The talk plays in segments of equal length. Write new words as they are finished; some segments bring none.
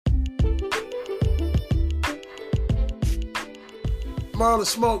Smell the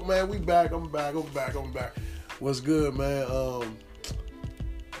smoke, man. We back. I'm back. What's good, man?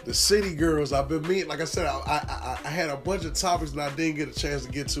 The city girls. I've been meeting. Like I said, I had a bunch of topics that I didn't get a chance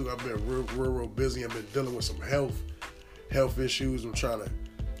to get to. I've been real busy. I've been dealing with some health issues. I'm trying to,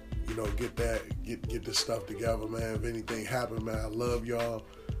 get this stuff together, man. If anything happen, man, I love y'all.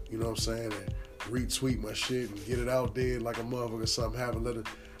 You know what I'm saying? And retweet my shit and get it out there like a motherfucker. Something happen,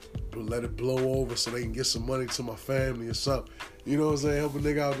 let it blow over so they can get some money to my family or something. You know what I'm saying? Help a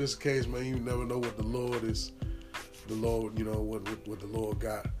nigga out this case, man. You never know what the Lord is. The Lord, what the Lord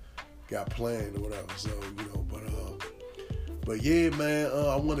got planned or whatever. So, but yeah, man,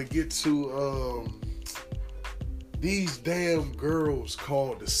 I want to get to these damn girls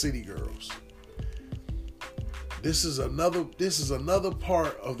called the city girls. This is another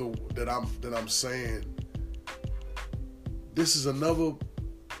part of that I'm saying. This is another,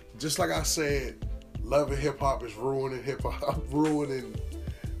 just like I said, love and hip hop is ruining hip hop, ruining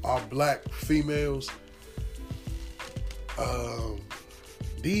our black females.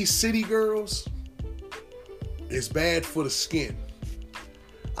 These city girls is bad for the skin.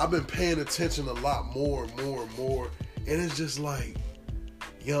 I've been paying attention a lot more and more, and it's just like,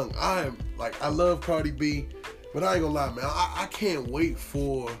 I love Cardi B, but I ain't gonna lie, man, I can't wait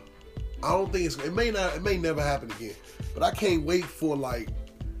for, I don't think it may never happen again, but I can't wait for like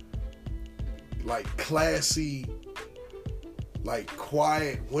classy, like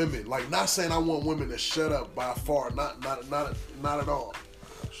quiet women. Like, not saying I want women to shut up by far, not at all.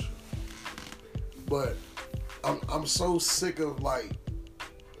 But I'm so sick of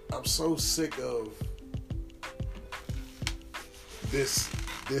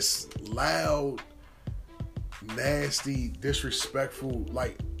this loud, nasty, disrespectful,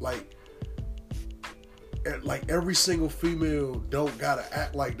 like every single female don't gotta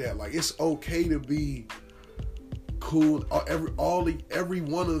act like that. Like, it's okay to be cool. Every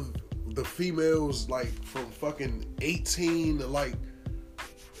one of the females, like from fucking 18 to like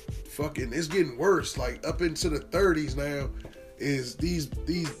fucking, it's getting worse, like up into the 30s now, is these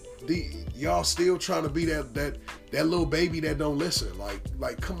y'all still trying to be that little baby that don't listen.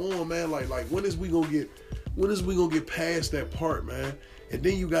 Like come on, man. Like when is we gonna get past that part, man? And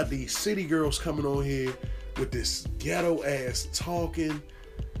then you got these city girls coming on here with this ghetto ass talking.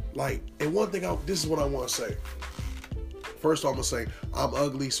 Like, and one thing, this is what I want to say. First, I'm gonna say I'm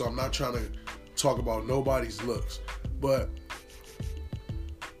ugly, so I'm not trying to talk about nobody's looks, but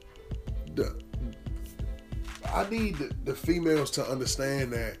I need the females to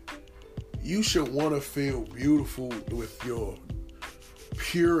understand that you should want to feel beautiful with your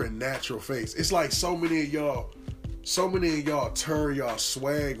pure and natural face. It's like so many of y'all turn y'all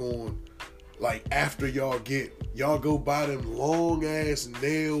swag on, like after y'all go buy them long ass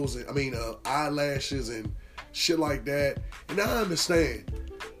nails and eyelashes and shit like that. And I understand.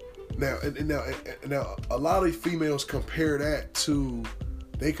 Now a lot of females compare that to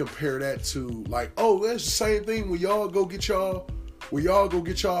like, oh, that's the same thing when y'all go get y'all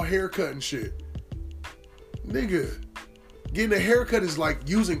haircut and shit. Nigga, getting a haircut is like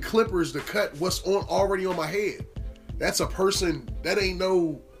using clippers to cut what's already on my head. That's a person that ain't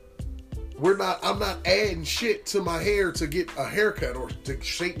no. I'm not adding shit to my hair to get a haircut or to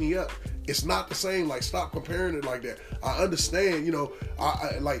shape me up. It's not the same. Like, stop comparing it like that. I understand,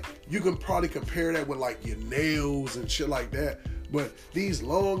 I like, you can probably compare that with like your nails and shit like that. But these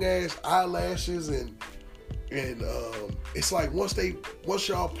long ass eyelashes and it's like once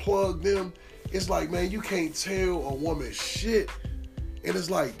y'all plug them, it's like, man, you can't tell a woman shit. And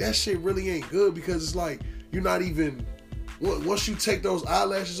it's like, that shit really ain't good, because it's like, you're not even, once you take those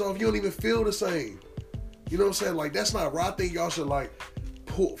eyelashes off, you don't even feel the same. You know what I'm saying? Like, that's not right. I think y'all should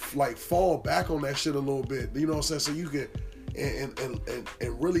fall back on that shit a little bit. You know what I'm saying? So you can and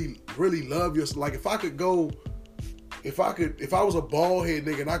really love yourself. Like, if I was a bald head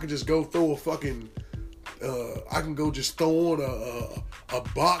nigga and I could just go throw a fucking, I can go just throw on a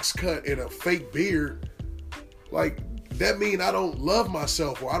box cut and a fake beard, like, that mean I don't love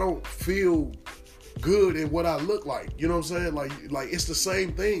myself or I don't feel good in what I look like. You know what I'm saying? Like it's the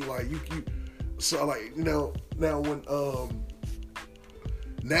same thing. Like you so like, now when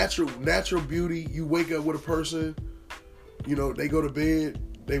natural beauty, you wake up with a person, they go to bed,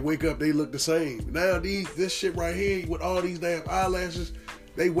 they wake up, they look the same. Now this shit right here with all these damn eyelashes,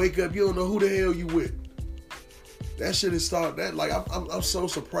 they wake up, you don't know who the hell you with. That shit is that, like, I'm so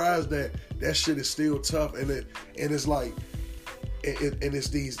surprised that shit is still tough, and it's like, and it's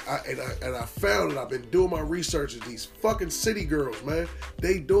these, I found it. I've been doing my research. These fucking city girls, man,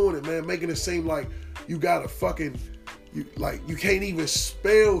 they doing it, man, making it seem like you gotta fucking, you can't even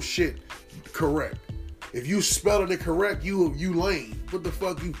spell shit correct. If you spelling it correct, you lame. What the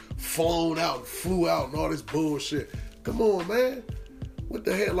fuck? You flown out and flew out and all this bullshit. Come on, man. What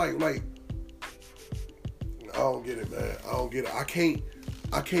the hell? Like, I don't get it, man. I don't get it. I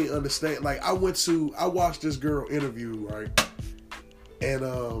can't understand. Like, I watched this girl interview, right?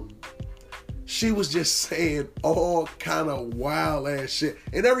 And she was just saying all kind of wild ass shit.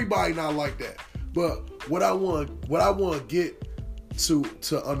 And everybody not like that. But what I want to get to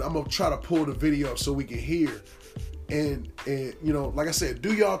I'm gonna try to pull the video up so we can hear. And you know, like I said,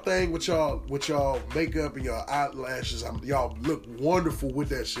 do y'all thing with y'all makeup and y'all eyelashes. Y'all look wonderful with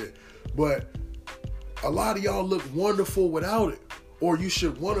that shit. But a lot of y'all look wonderful without it. Or you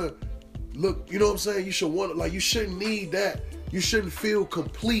should want to look, you know what I'm saying? You should want to, like, you shouldn't need that. You shouldn't feel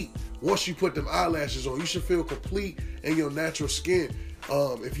complete once you put them eyelashes on. You should feel complete in your natural skin.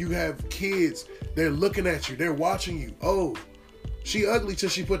 If you have kids, they're looking at you. They're watching you. Oh, she ugly till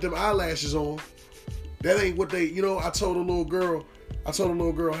she put them eyelashes on. That ain't what they, you know, I told a little girl,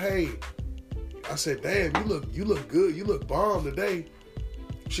 hey, I said, damn, you look good. You look bomb today.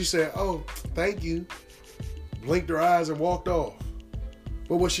 She said, oh, thank you. Blinked her eyes and walked off.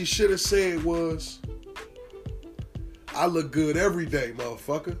 But what she should have said was, I look good every day,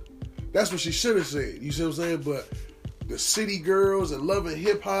 motherfucker. That's what she should have said. You see what I'm saying? But the city girls and loving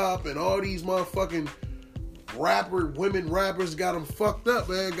hip hop and all these motherfucking women rappers got them fucked up,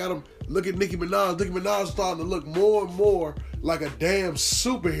 man. Got them. Look at Nicki Minaj. Nicki Minaj starting to look more and more like a damn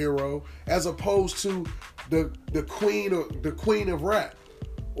superhero, as opposed to the queen of rap,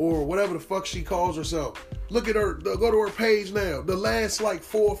 or whatever the fuck she calls herself. Look at her. Go to her page now. The last like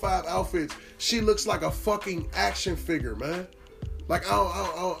 4 or 5 outfits, she looks like a fucking action figure, man. Like I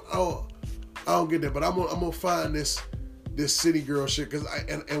don't get that. But I'm gonna find this city girl shit, because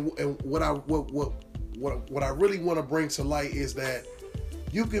what I really want to bring to light is that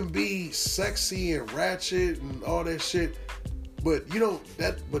you can be sexy and ratchet and all that shit, but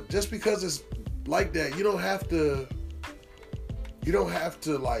but just because it's like that, you don't have to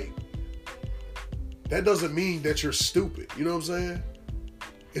like, that doesn't mean that you're stupid. You know what I'm saying?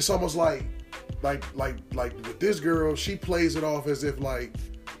 It's almost like with this girl, she plays it off as if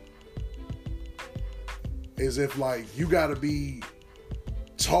you gotta be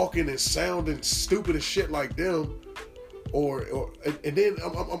talking and sounding stupid as shit like them, and then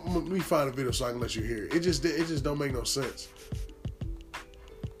let me find a video so I can let you hear it. It just don't make no sense.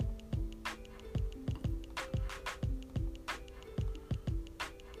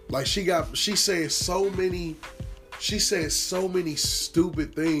 Like she says so many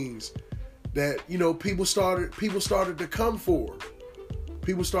stupid things that, you know, people started to come for her.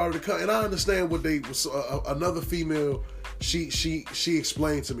 People started to come, and I understand what they was. Another female, she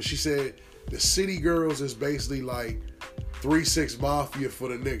explained to me. She said the city girls is basically like 3-6 Mafia for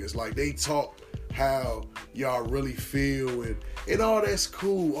the niggas. Like, they talk how y'all really feel and all that's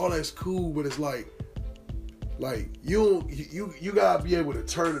cool. All that's cool, but it's like you gotta be able to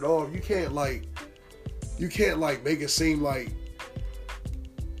turn it off. You can't like make it seem like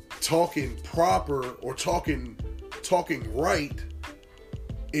talking proper or talking right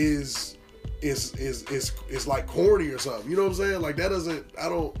is like corny or something. You know what I'm saying? Like, that doesn't. I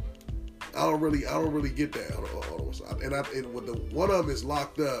don't really get that. And with the one of them is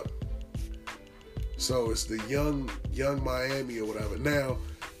locked up, so it's the young Miami or whatever. Now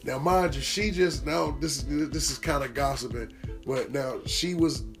mind you, she just now this is kind of gossiping, but now she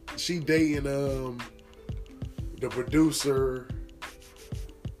dating the producer.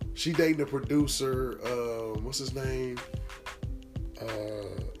 She dating the producer. What's his name?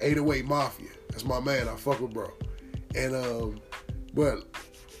 808 Mafia. That's my man. I fuck with bro. And but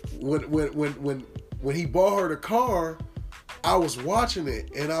when he bought her the car, I was watching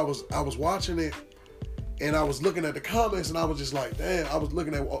it, and I was watching it, and I was looking at the comments, and I was just like, damn. I was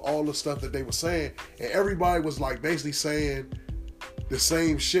looking at all the stuff that they were saying, and everybody was like basically saying the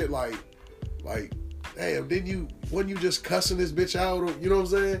same shit, like, damn, wasn't you just cussing this bitch out? Or, you know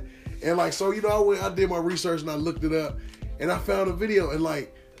what I'm saying? And like, so, you know, I did my research and I looked it up, and I found a video, and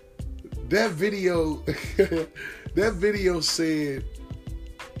like, that video said,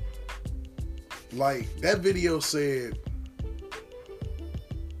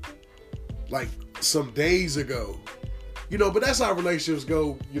 like, some days ago, you know, but that's how relationships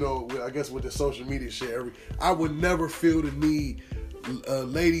go, you know, I guess with the social media shit. I would never feel the need,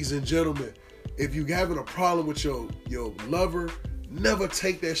 ladies and gentlemen, if you having a problem with your lover, never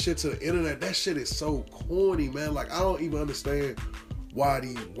take that shit to the internet. That shit is so corny, man. Like, I don't even understand why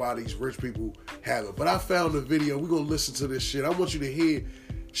these rich people have it. But I found a video. We're gonna listen to this shit. I want you to hear.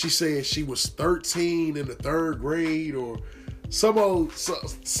 She said she was 13 in the 3rd grade or some old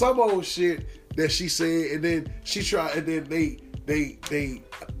shit, that she said, and then she tried, and then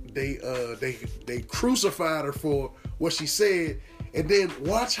they crucified her for what she said, and then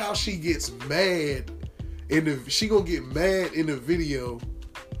watch how she gets mad she gonna get mad in the video.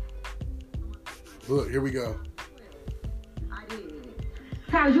 Look, here we go. I did.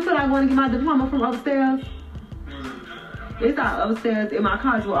 Tyler, you feel like I want to get my diploma from upstairs? It's out upstairs in my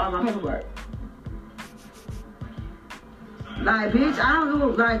car with all my paperwork. Like, bitch, I don't know,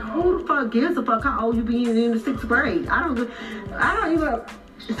 like, who the fuck gives a fuck how old you being in the 6th grade? I don't even, how old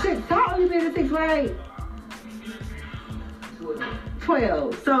you been in the 6th grade?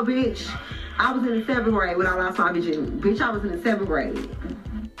 12. So, bitch, I was in the 7th grade when I lost my vision. Bitch, I was in the 7th grade.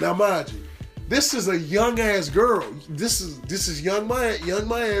 Now, mind you, this is a young ass girl. This is young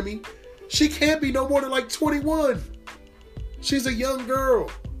Miami. She can't be no more than like 21. She's a young girl.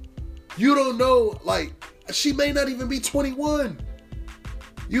 You don't know, like, she may not even be 21.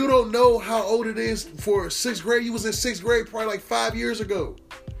 You don't know how old it is for 6th grade. You was in 6th grade probably like 5 years ago.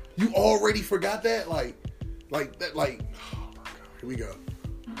 You already forgot that? Like that, like, oh my God, here we go.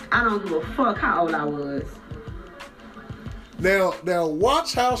 I don't give a fuck how old I was. Now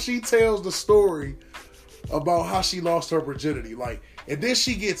watch how she tells the story about how she lost her virginity. Like, and then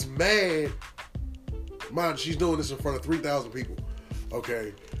she gets mad. Mind, she's doing this in front of 3,000 people.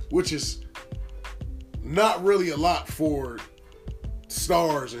 Okay. Which is not really a lot for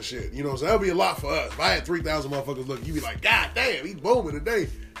stars and shit. You know what I'm saying? That would be a lot for us. If I had 3,000 motherfuckers looking, you'd be like, God damn, he's booming today.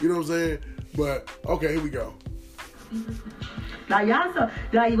 You know what I'm saying? But, okay, here we go. Like, y'all, so,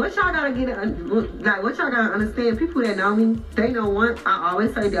 like, what y'all gotta what y'all gotta understand, people that know me, they know one, I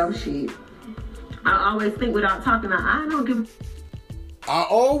always say dumb shit. I always think without talking. I don't give I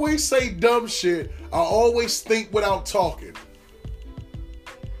always say dumb shit. I always think without talking.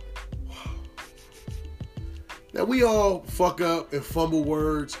 Now, we all fuck up and fumble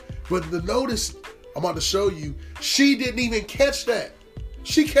words, but the notice I'm about to show you, she didn't even catch that.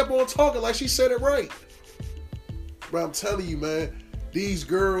 She kept on talking like she said it right. But I'm telling you, man, these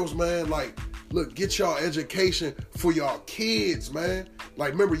girls, man, like, look, get y'all education for y'all kids, man.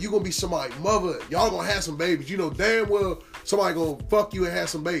 Like, remember, you gonna be somebody's mother. Y'all gonna have some babies. You know damn well somebody gonna fuck you and have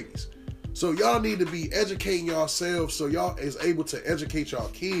some babies. So y'all need to be educating yourselves so y'all is able to educate y'all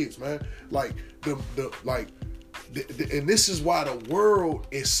kids, man. Like, and this is why the world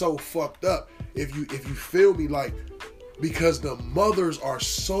is so fucked up. If you feel me, like, because the mothers are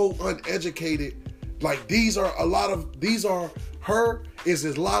so uneducated. Like, a lot of these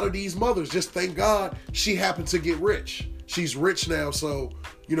mothers. Just thank God she happened to get rich. She's rich now, so,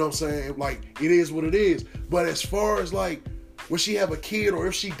 you know what I'm saying? Like, it is what it is. But as far as, like, will she have a kid, or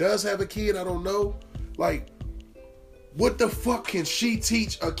if she does have a kid, I don't know. Like, what the fuck can she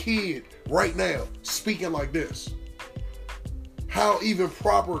teach a kid right now speaking like this? How even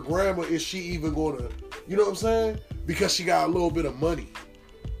proper grammar is she even going to, you know what I'm saying? Because she got a little bit of money.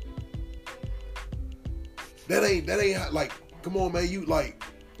 That ain't like, come on, man, you like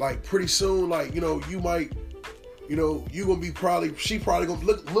pretty soon, like, you know, you might, you know, you gonna be she probably gonna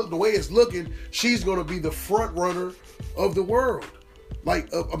look the way it's looking, she's gonna be the front runner of the world.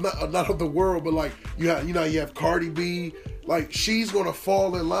 Like, not of the world, but like, you have Cardi B, like, she's gonna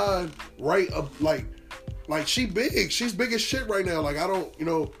fall in line right up, like she's big as shit right now. Like, I don't, you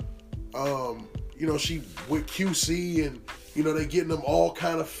know, she with QC, and, you know, they getting them all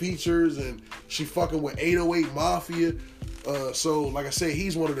kind of features, and she fucking with 808 Mafia. So, like I said,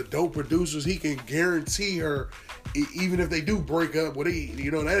 he's one of the dope producers. He can guarantee her, even if they do break up, that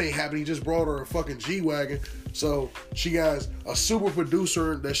ain't happening. He just brought her a fucking G-Wagon. So, she has a super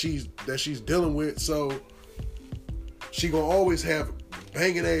producer that she's dealing with. So, she gonna always have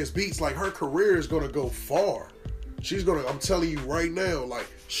banging ass beats. Like, her career is gonna go far. I'm telling you right now, like,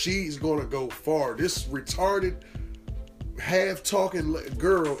 she's gonna go far. This retarded, half-talking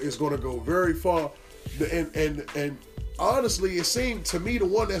girl is gonna go very far. And honestly, it seemed to me, the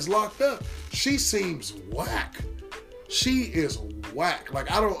one that's locked up, she seems whack. She is whack. Like,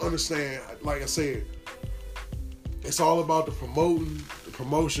 I don't understand. Like I said, it's all about the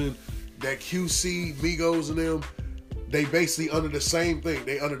promotion that QC, Migos, and them, they basically under the same thing.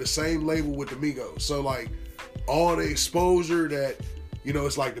 They under the same label with the Migos. So, like, all the exposure that, you know,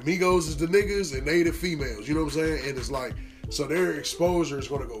 it's like the Migos is the niggas and they the females. You know what I'm saying? And it's like, so their exposure is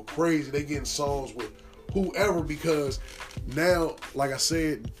going to go crazy. They getting songs with whoever, because now, like I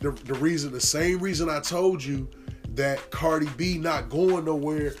said, the same reason I told you that Cardi B not going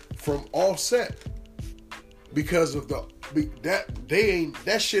nowhere from Offset, because of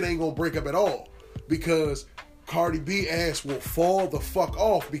that shit ain't gonna break up at all, because Cardi B ass will fall the fuck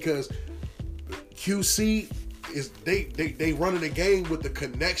off, because QC they running the game with the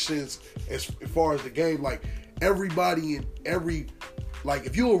connections as far as the game. Like everybody in every, like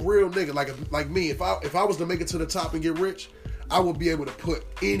if you a real nigga, like me, if I was to make it to the top and get rich, I would be able to put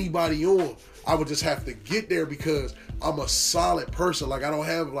anybody on. I would just have to get there because I'm a solid person. Like I don't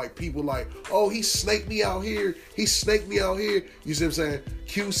have like people like, oh, he snaked me out here. He snaked me out here. You see what I'm saying?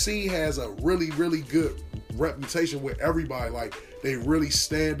 QC has a really, really good reputation with everybody. Like they really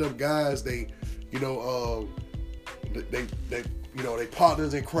stand up guys. They, you know, they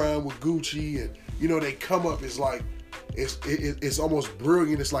partners in crime with Gucci, and you know they come up. It's like it's almost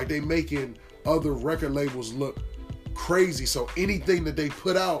brilliant. It's like they making other record labels look crazy. So anything that they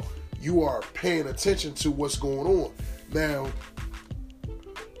put out, you are paying attention to what's going on. Now,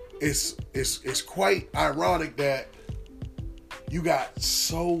 it's quite ironic that you got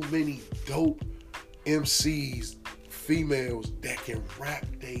so many dope MCs, females that can rap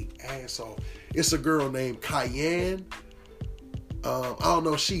they ass off. It's a girl named Cayenne. I don't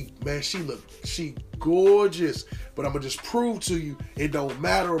know, she gorgeous, but I'm gonna just prove to you it don't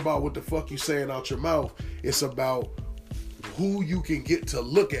matter about what the fuck you saying out your mouth. It's about who you can get to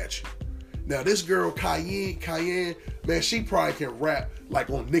look at you. Now this girl Cayenne, man, she probably can rap like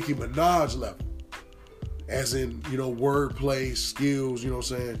on Nicki Minaj level, as in, you know, wordplay skills. You know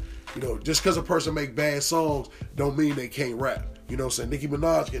what I'm saying? You know, just because a person make bad songs don't mean they can't rap. You know what I'm saying? Nicki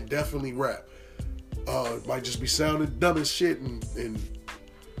Minaj can definitely rap. Might just be sounding dumb as shit and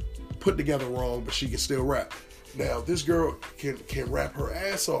put together wrong, but she can still rap. Now this girl can rap her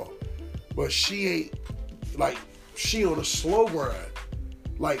ass off, but she ain't, like, she on a slow grind.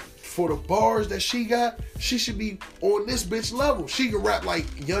 Like, for the bars that she got, she should be on this bitch level. She can rap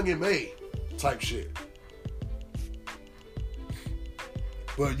like Young and May type shit.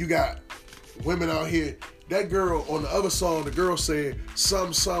 But you got women out here. That girl on the other song, the girl said,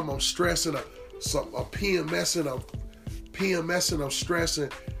 something, I'm stressing, I'm PMSing, I'm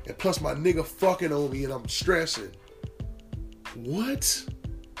stressing, and plus my nigga fucking on me and I'm stressing. What?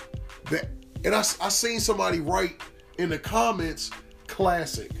 That, and I seen somebody write in the comments,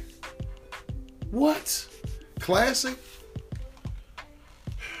 classic. What? Classic?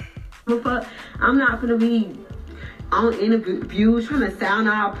 I'm not gonna be on interviews trying to sound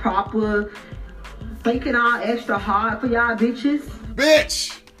all proper, faking all extra hard for y'all bitches.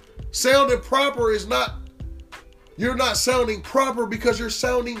 Bitch! Sounding proper is not... You're not sounding proper because you're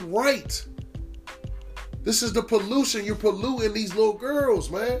sounding right. This is the pollution. You're polluting these little girls,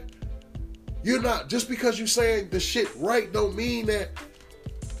 man. You're not... Just because you're saying the shit right don't mean that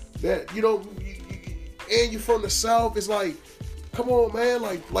you know... And you're from the South. It's like... Come on, man.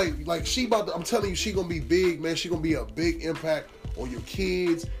 Like she about to... I'm telling you, she gonna be big, man. She gonna be a big impact on your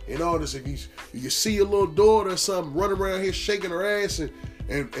kids and all this. If you see your little daughter or something running around here shaking her ass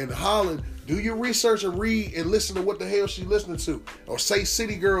and hollering, do your research and read and listen to what the hell she listening to. Or say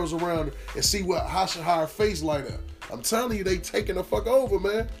city girls around her and see how her face light up. I'm telling you, they taking the fuck over,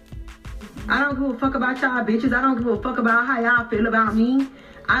 man. I don't give a fuck about y'all bitches. I don't give a fuck about how y'all feel about me.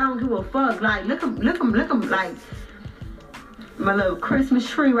 I don't give a fuck. Like, look 'em, like, my little Christmas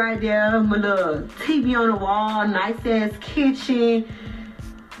tree right there, my little TV on the wall, nice ass kitchen,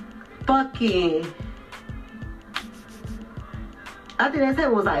 fucking, I think that said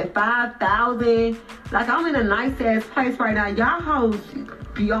was like 5,000. Like, I'm in a nice ass place right now. Y'all hoes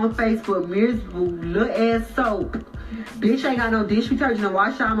be on Facebook, miserable little ass soap. Bitch ain't got no dish detergent to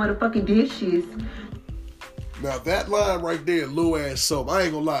wash y'all motherfucking dishes. Now that line right there, little ass soap, I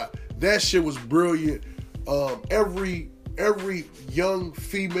ain't gonna lie, that shit was brilliant. Every young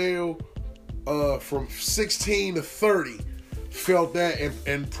female from 16 to 30 felt that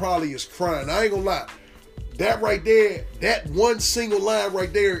and probably is crying. I ain't gonna lie. That right there, that one single line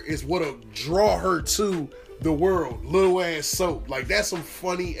right there is what'll draw her to the world. Little ass soap. Like, that's some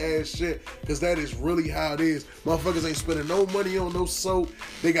funny ass shit, because that is really how it is. Motherfuckers ain't spending no money on no soap.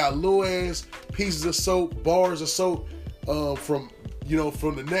 They got little ass pieces of soap, bars of soap from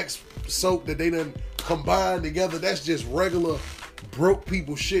the next soap that they done combined together. That's just regular broke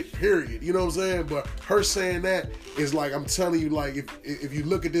people shit, period. You know what I'm saying? But her saying that is like, I'm telling you, like, if you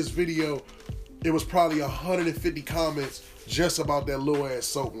look at this video, it was probably 150 comments just about that little ass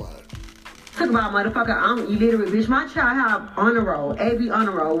soap line. Talk about motherfucker, I'm illiterate, bitch. My child have honor roll, AB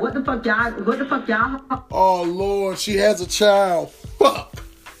honor roll. What the fuck y'all? Oh Lord, she has a child. Fuck.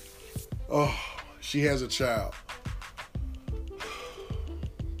 Oh, she has a child.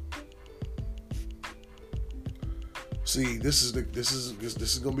 See, this is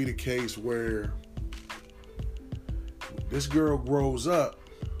gonna be the case where this girl grows up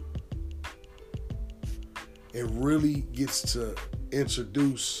and really gets to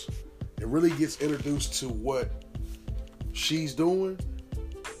introduce and really gets introduced to what she's doing,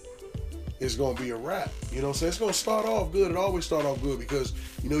 it's going to be a wrap. You know what I'm saying? It's going to start off good. It always start off good because,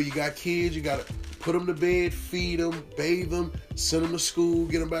 you know, you got kids. You got to put them to bed, feed them, bathe them, send them to school,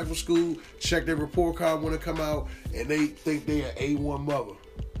 get them back from school, check their report card when they come out, and they think they're an A1 mother.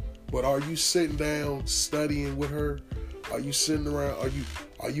 But are you sitting down studying with her? Are you sitting around?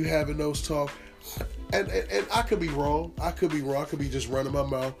 Are you having those talks? And I could be wrong. I could be wrong. I could be just running my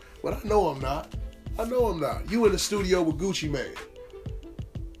mouth. But I know I'm not. You in the studio with Gucci Mane,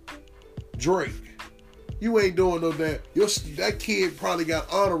 Drake. You ain't doing no damn. That kid probably got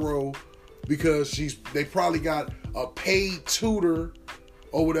honor roll because they probably got a paid tutor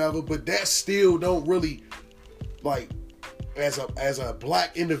or whatever. But that still don't really, like, as a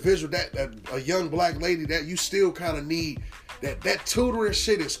black individual, that a young black lady, that you still kind of need that tutoring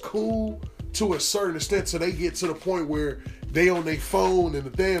shit is cool to a certain extent, so they get to the point where they on their phone and the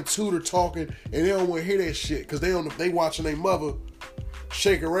damn tutor talking and they don't want to hear that shit because they watching their mother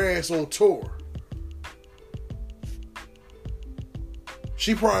shake her ass on tour.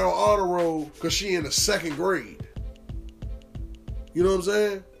 She probably on honor roll because she in the 2nd grade. You know what I'm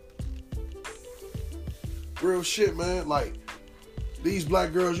saying? Real shit, man. Like, these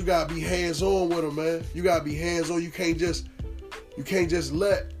black girls, you gotta be hands-on with them, man. You gotta be hands-on. You can't just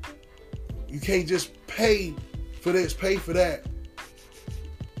pay for this, pay for that,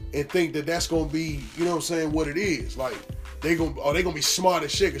 and think that that's gonna be, you know what I'm saying, what it is. Like, they gonna be smart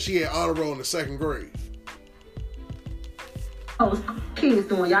as shit because she had honor roll in the 2nd grade. Those kids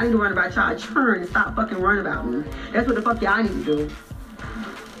doing, y'all need to run about y'all churn and stop fucking running about me. That's what the fuck y'all need to do.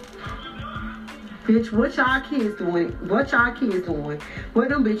 Bitch, what y'all kids doing? What y'all kids doing? What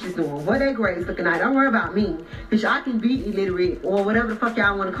them bitches doing? What they grades looking like? Don't worry about me. Bitch, I can be illiterate or whatever the fuck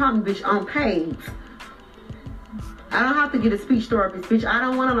y'all want to call me, bitch, on paid. I don't have to get a speech therapist, bitch. I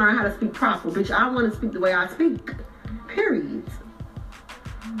don't want to learn how to speak proper, bitch. I want to speak the way I speak. Period.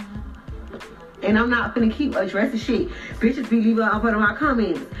 And I'm not finna keep addressing shit. Bitches be leaving up on my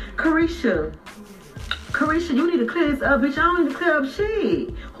comments. Carisha, you need to clear this up, bitch. I don't need to clear up shit.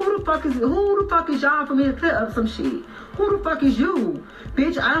 Who the fuck is y'all for me to clear up some shit? Who the fuck is you?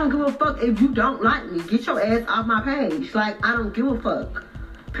 Bitch, I don't give a fuck if you don't like me. Get your ass off my page. Like, I don't give a fuck.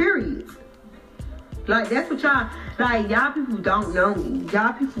 Period. Like, that's what y'all people don't know me.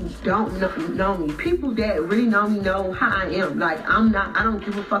 Y'all people don't know me. People that really know me know how I am. Like, I don't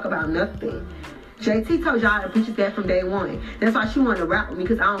give a fuck about nothing. JT told y'all the bitches that from day one. That's why she wanted to rap with me,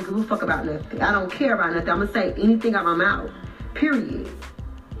 because I don't give a fuck about nothing. I don't care about nothing. I'm going to say anything out my mouth. Period.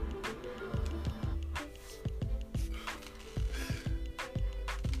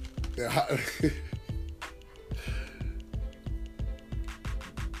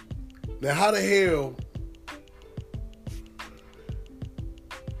 Now, how the hell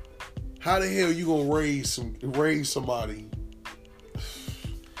you gonna raise somebody?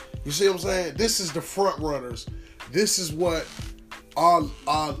 You see what I'm saying? This is the front runners. This is what our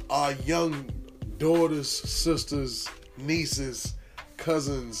young daughters, sisters, nieces,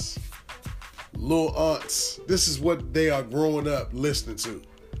 cousins, little aunts, this is what they are growing up listening to.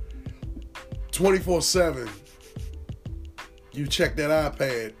 24/7. You check that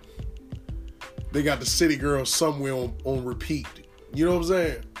iPad, they got the City Girls somewhere on repeat. You know what I'm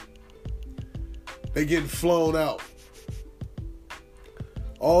saying? They getting flown out.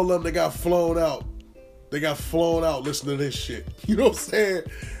 All of them, they got flown out. They got flown out listening to this shit. You know what I'm saying?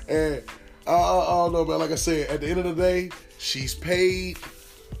 And I don't know, man. Like I said, at the end of the day, she's paid.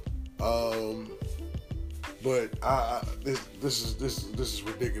 But this is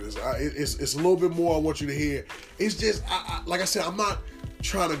ridiculous. It's a little bit more I want you to hear. It's just, like I said, I'm not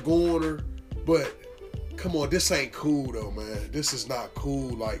trying to go on her, but come on, this ain't cool though, man. This is not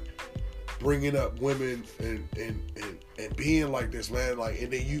cool. Like, bringing up women and being like this, man. Like,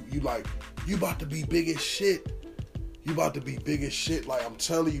 and then you about to be big as shit. You about to be big as shit. Like, I'm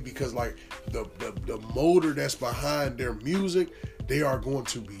telling you, because like the motor that's behind their music, they are going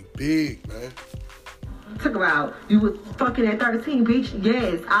to be big, man. Talk about you was fucking at 13, bitch.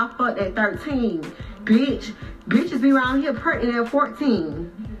 Yes, I fucked at 13, bitch. Bitches be around here pregnant at 14.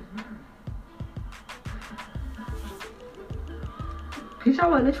 Bitch, I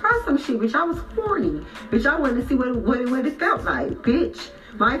wanted to try some shit. Bitch, I was 40. Bitch, I wanted to see what it felt like. Bitch,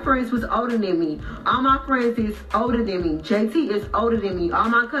 my friends was older than me. All my friends is older than me. JT is older than me. All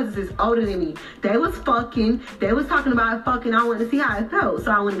my cousins is older than me. They was fucking. They was talking about fucking. I wanted to see how it felt,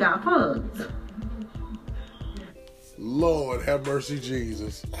 so I went and got fucked. Lord have mercy,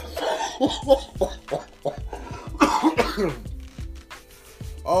 Jesus.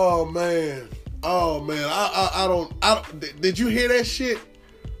 Oh man. I don't. Did you hear that shit?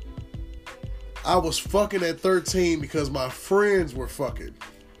 I was fucking at 13 because my friends were fucking.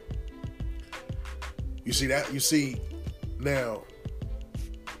 You see that? You see, now,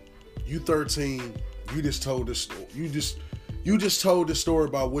 you 13, you just told this story. You just told the story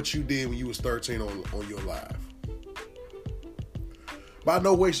about what you did when you was 13 on your live. By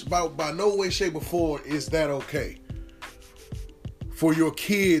no way, shape, or form is that okay for your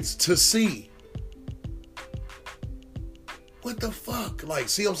kids to see. What the fuck? Like,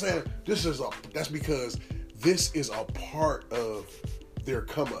 see what I'm saying? That's because this is a part of their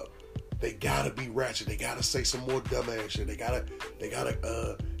come up. They gotta be ratchet. They gotta say some more dumbass shit. They gotta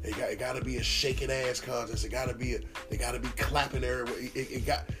be a shaking ass contest. They gotta be clapping everywhere.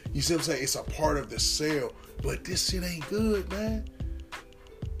 You see what I'm saying? It's a part of the sale. But this shit ain't good, man.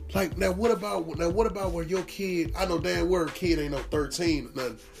 Like, now what about when your kid, I know damn well her kid ain't no 13 or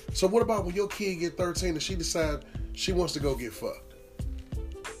nothing. So what about when your kid get 13 and she decide she wants to go get fucked?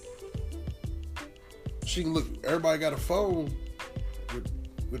 She can look, everybody got a phone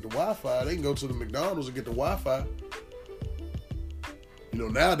with the Wi-Fi. They can go to the McDonald's and get the Wi-Fi. You know,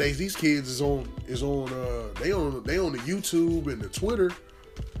 nowadays these kids they on the YouTube and the Twitter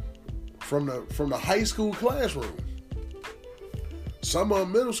from the high school classroom. Some of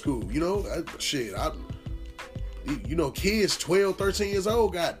them middle school, you know, kids 12, 13 years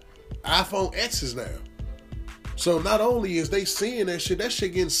old got iPhone X's now. So not only is they seeing that shit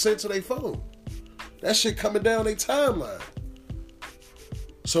getting sent to their phone. That shit coming down their timeline.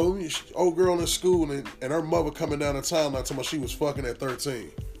 So old girl in school and her mother coming down the timeline talking about she was fucking at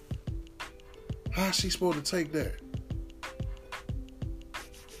 13. How's she supposed to take that?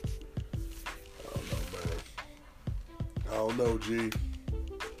 I don't know, G.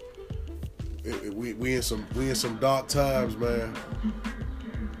 We in some dark times, man.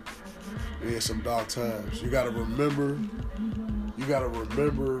 We in some dark times. You gotta remember.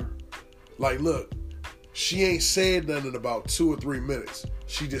 Like, look, she ain't said nothing in about 2 or 3 minutes.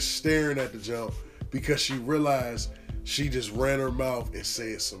 She just staring at the jump because she realized she just ran her mouth and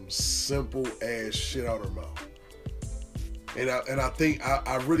said some simple ass shit out her mouth. And I think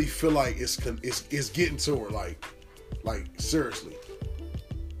I really feel like it's getting to her, like seriously.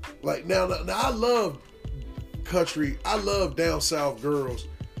 Like now I love country. I love down south girls.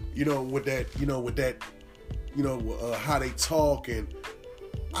 With that, how they talk, and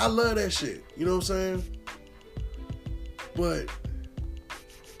I love that shit. You know what I'm saying? But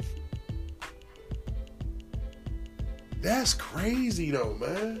that's crazy though,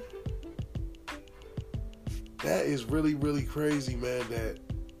 man. That is really, really crazy, man,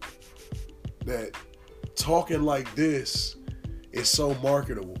 that talking like this is so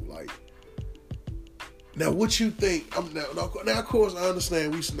marketable. Like, now what you think? Now of course I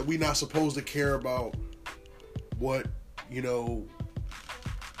understand we not supposed to care about what,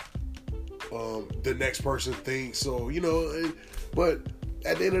 the next person thinks. So, but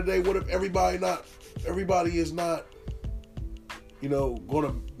at the end of the day, what if everybody is not,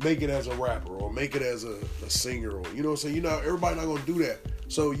 gonna make it as a rapper or make it as a singer, or everybody not gonna do that.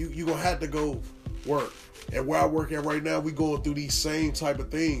 So you gonna have to go work. And where I work at right now, we going through these same type of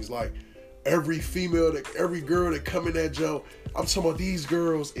things. Like every girl that come in that job, I'm talking about these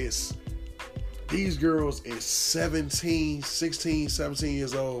girls is 17, 16, 17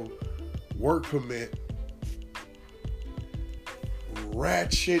 years old, work permit,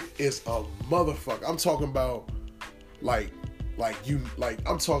 ratchet is a motherfucker. I'm talking about I'm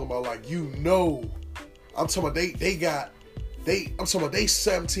talking about they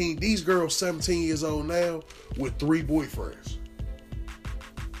 17, these girls 17 years old now with 3 boyfriends.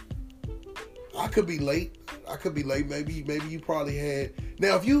 I could be late. Maybe you probably had.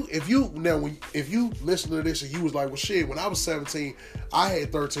 Now if you listen to this and you was like, well shit, when I was 17, I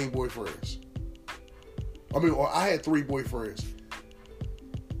had 13 boyfriends. Or I had 3 boyfriends.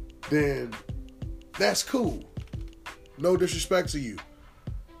 Then that's cool. No disrespect to you.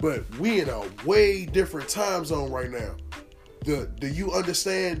 But we in a way different time zone right now. Do you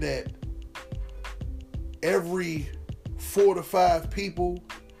understand that every 4 to 5 people,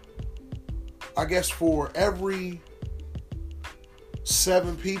 I guess for every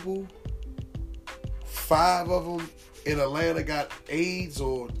 7 people, 5 of them in Atlanta got AIDS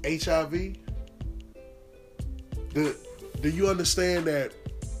or HIV? Do you understand that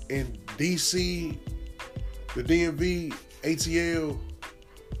in DC, the DMV, ATL,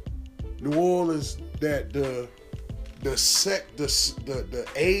 New Orleans, that the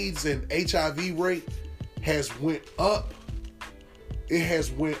AIDS and HIV rate has went up? It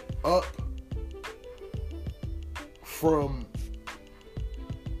has went up from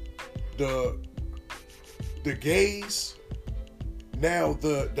the gays Now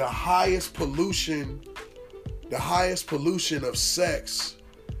the highest pollution of sex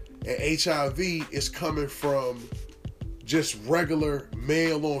and HIV is coming from just regular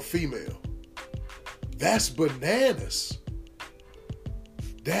male on female. That's bananas.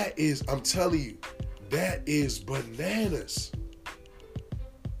 That is, I'm telling you, that is bananas.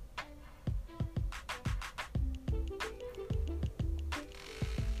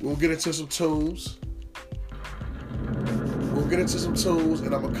 We'll get into some tunes.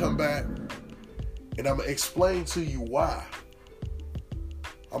 And I'm gonna come back and I'm gonna explain to you why.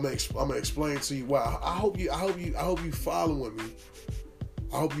 I'm gonna explain to you why. I hope you following me.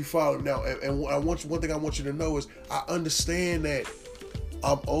 I hope you follow now. And one thing I want you to know is I understand that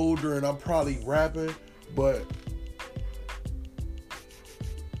I'm older and I'm probably rapping, but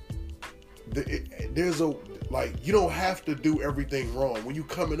you don't have to do everything wrong. When you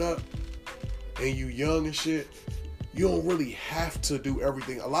coming up and you young and shit, you don't really have to do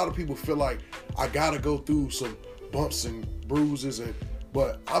everything. A lot of people feel like I gotta go through some bumps and bruises,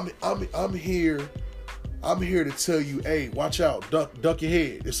 but I'm here to tell you, hey, watch out, duck your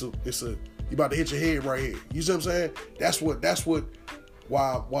head. You about to hit your head right here. You see what I'm saying? That's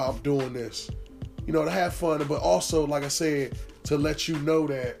why I'm doing this. You know, to have fun, but also, like I said, to let you know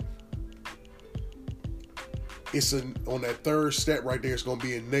that it's on that third step right there, it's gonna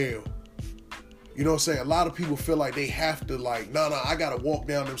be a nail. You know what I'm saying? A lot of people feel like they have to, like, no, I gotta walk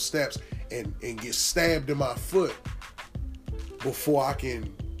down them steps and get stabbed in my foot before I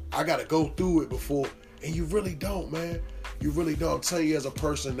gotta go through it before. And you really don't, man. You really don't. I'm telling you, as a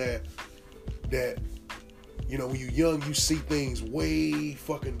person that you know, when you're young, you see things way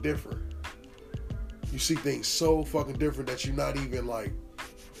fucking different. You see things so fucking different that you're not even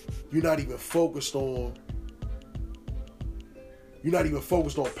focused on. You're not even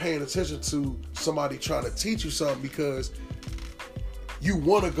focused on paying attention to somebody trying to teach you something because you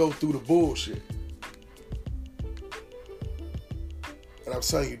want to go through the bullshit. And I'm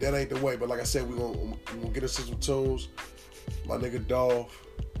telling you, that ain't the way. But like I said, we're gonna get us some tunes. My nigga Dolph.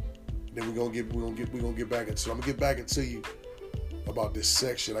 Then we're gonna get back into. I'm gonna get back into you about this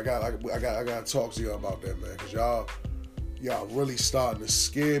section. I gotta talk to y'all about that, man. Cause y'all really starting to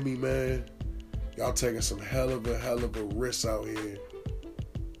scare me, man. Y'all taking some hell of a risks out here.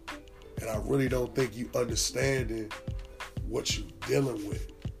 And I really don't think you understanding what you dealing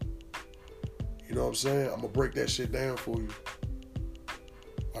with. You know what I'm saying? I'm gonna break that shit down for you.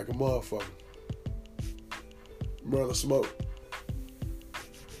 Like a motherfucker. Brother Smoke.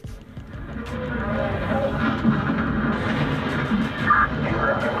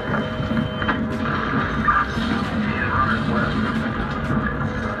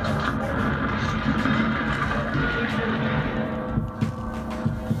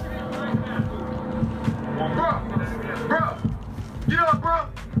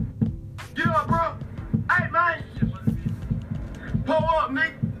 Get up, bro. Hey, man. Pull up,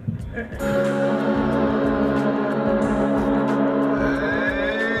 nigga. Hey.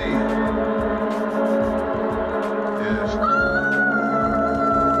 Yes.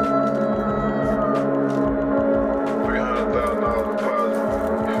 $300,000 deposit.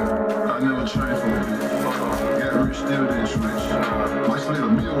 I never trained for it. Got rich, still this rich. Might split a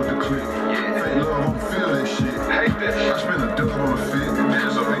meal with the clique. Fake love, I don't feel that shit. Hate that shit. I spend a dub on the fit.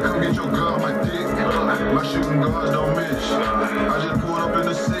 Hey, come get your girl, my dick. My shooting guards don't miss. I just pulled up in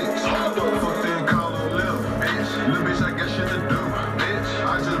the 6. Fucked in, call her lil'. Little bitch, I got shit to do.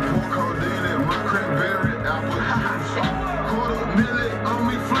 I just pour codeine in my cranberry apple juice. $250,000 on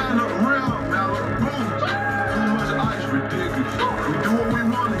me flying around Malibu. Too much ice, ridiculous. We do what we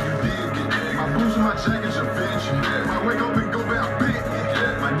want and you dig it. My boots and my jackets are Vinci. Might wake up and go back big.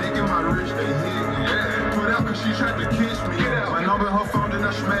 My dick and my wrist, they hit. Put out cause she tried to kiss me. My number in her phone, then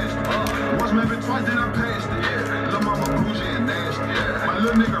I smashed it. Once, maybe twice, then I passed it. Lil' mama bougie and nasty. My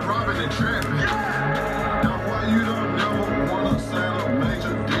little nigga robbing and trapping. Now why you don't never wanna sign a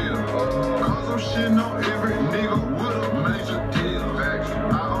major deal? Cause I'm shitting on every nigga with a major deal. I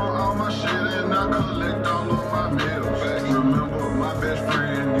own all my shit and I collect all of my meals. Remember my best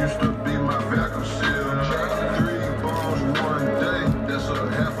friend used to be my backup seal. 3 bombs one day, that's a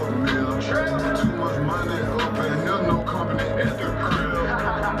 $500,000. Too much money up and here, no company at the crib.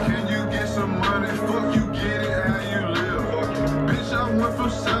 Can you get some money? Fuck you, get it how you live. Bitch, I went from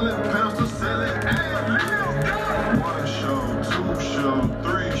selling pounds to selling ad-libs. 1 show, 2 show,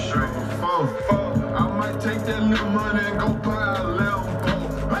 3 show, 4. I might take that little money and go buy a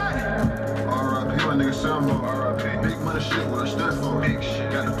Lambo. Hey! R.I.P. my nigga Sambo. R.I.P. Big money shit, what I stand for. Big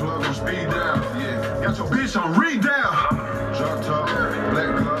shit. Got the plug on speed down. Yeah. Got your bitch on read down. Drop top,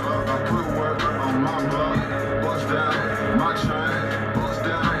 black glove. I put work on my block. Bust down, my chain.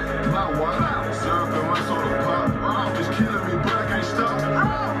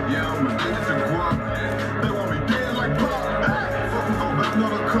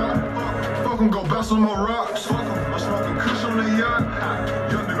 some more rocks. Fuck 'em, I'm smoking kush on the yacht.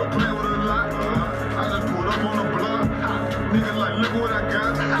 Young nigga play with a lot. I just pulled up on the block. Nigga like, look what I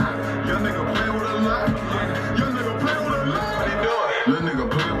got. Young nigga play with a lot. Young nigga play with a lot. What he doing? Little nigga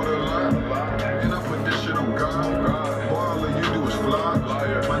play with a lot. And I put this shit on God. Boy, all you do is fly.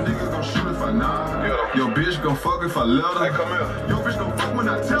 My nigga gon' shoot if I nod. Yo bitch gon' fuck if I let her. Hey, come here. Yo bitch gon' fuck when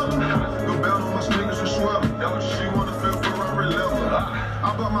I tell her. Go bound on my niggas and swell. She wanna feel Ferrari level.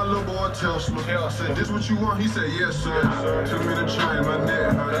 I bought my little boy a Tesla. I said, this what you want? He said, yes, sir. Too many chains, my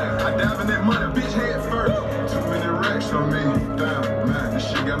neck hurt. I dive in that money, bitch, head first. Too many racks on me. Damn, man, this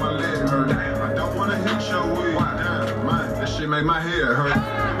shit got my leg hurt. I don't wanna hit your weed. Damn, man, this shit make my head hurt.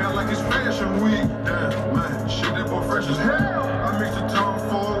 Man, like it's fashion week. Damn, man, shit that boy fresh as hell. I mix the Tom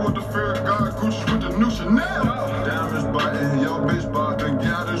Ford with the Fear of God, Gucci with the new Chanel. Damn, it's biting, yo bitch bopping.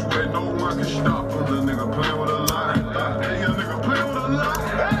 Get out this way, no one can stop him. The nigga playing with a lie. Hey, young nigga playing with a lie.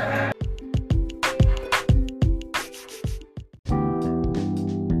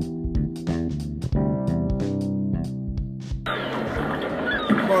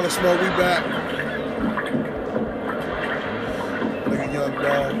 Come on, Smoke, we back. Nigga Young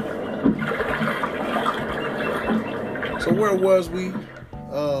Dog. So where was we?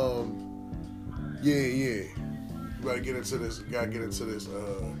 Yeah. We gotta get into this.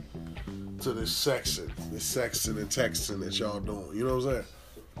 To this section and texting that y'all doing. You know what I'm saying?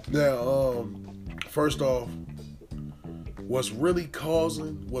 Now, first off, what's really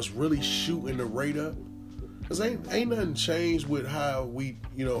shooting the rate up? Cause ain't nothing changed with how we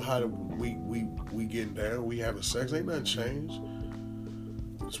getting down, we having sex. Ain't nothing changed.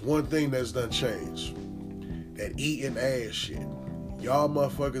 It's one thing that's done changed. That eating ass shit. Y'all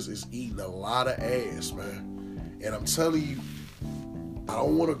motherfuckers is eating a lot of ass, man. And I'm telling you, I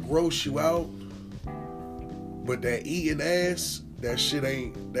don't want to gross you out, but that eating ass, that shit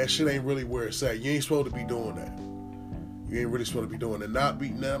ain't really where it's at. You ain't supposed to be doing that. You ain't really supposed to be doing that.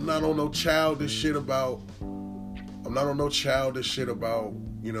 I'm not on no childish shit about,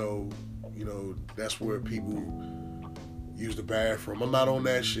 that's where people use the bathroom. I'm not on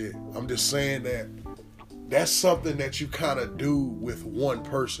that shit. I'm just saying that that's something that you kind of do with one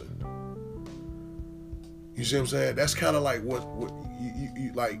person. You see what I'm saying? That's kind of like what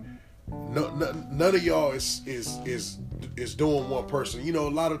you like. None of y'all is doing one person. You know, a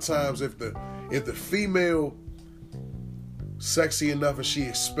lot of times if the female sexy enough and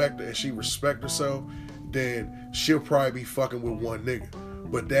she respect herself, then she'll probably be fucking with one nigga.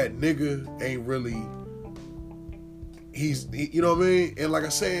 But that nigga ain't really. You know what I mean? And like I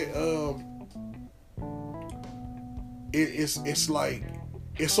said, it's like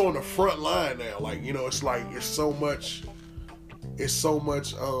it's on the front line now. Like, you know, it's like it's so much it's so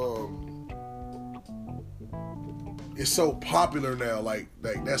popular now. Like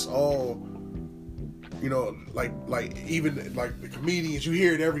that's all, you know, like even like the comedians, you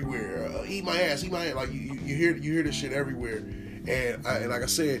hear it everywhere. Eat my ass. Like you hear this shit everywhere. And like I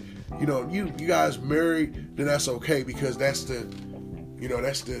said, you know, you guys married, then that's okay, because that's the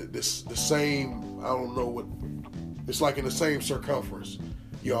same. I don't know what it's like in the same circumference.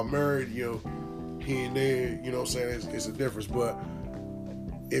 Y'all married, you know, here and there. You know what I'm saying? It's a difference. But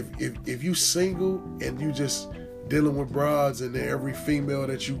if you single and you just dealing with broads, and then every female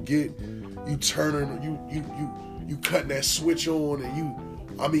that you get, you turning, you cutting that switch on,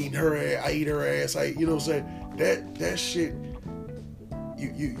 and I'm eating her ass, I eat her ass, you know what I'm saying? That shit,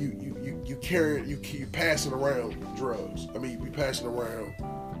 you carrying, you passing around drugs. I mean, you passing around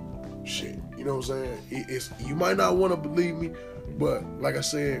shit. You know what I'm saying? You might not want to believe me, but like I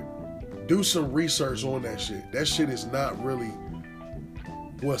said, do some research on that shit. That shit is not really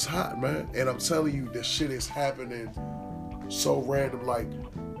what's hot, man. And I'm telling you, this shit is happening so random. Like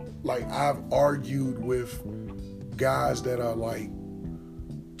I've argued with guys that are like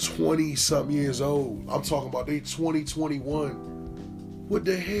 20-something years old. I'm talking about they 20, 21. What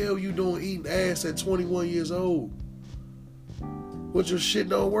the hell you doing eating ass at 21 years old? What, your shit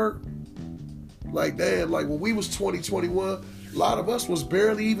don't work? Like, damn, like when we was 20, 21, a lot of us was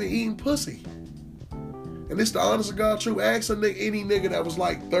barely even eating pussy. And it's the honest to God truth. Ask any nigga that was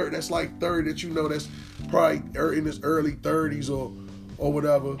like 30, that's like 30, that you know that's probably in his early 30s or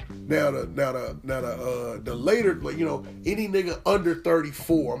whatever. Now the later, like, you know, any nigga under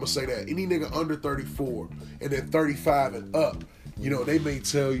 34, I'm gonna say that, any nigga under 34 and then 35 and up, you know, they may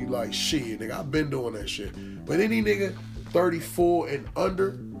tell you like, shit, nigga, I've been doing that shit. But any nigga 34 and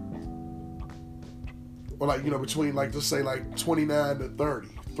under, or like, you know, between like, let's say like 29 to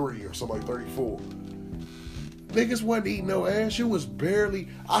 33 or something, like 34. Niggas wasn't eating no ass. You was barely,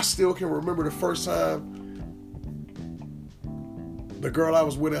 I still can remember the first time the girl I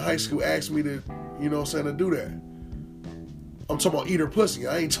was with in high school asked me to, you know what I'm saying, to do that. I'm talking about eat her pussy.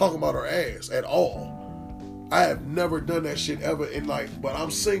 I ain't talking about her ass at all. I have never done that shit ever in life, but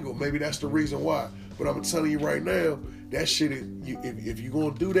I'm single. Maybe that's the reason why. But I'm telling you right now, that shit is, if you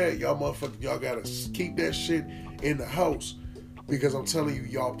gonna do that, y'all motherfuckers, y'all gotta keep that shit in the house. Because I'm telling you,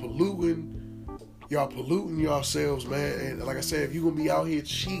 y'all polluting yourselves, man. And like I said, if you gonna be out here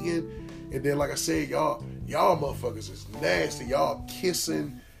cheating, and then like I said, y'all motherfuckers is nasty. Y'all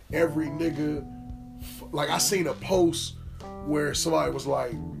kissing every nigga. Like I seen a post where somebody was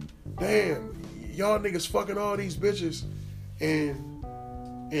like, damn, y'all niggas fucking all these bitches, and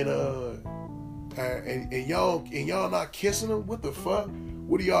y'all not kissing them? What the fuck?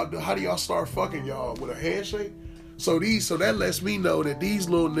 What do y'all do? How do y'all start fucking y'all? With a handshake? So that lets me know that these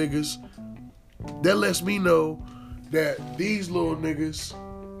little niggas,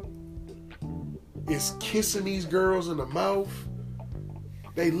 is kissing these girls in the mouth.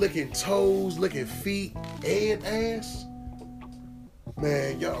 They licking toes, licking feet, and ass.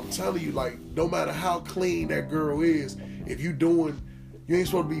 Man, y'all, I'm telling you, like, no matter how clean that girl is, if you ain't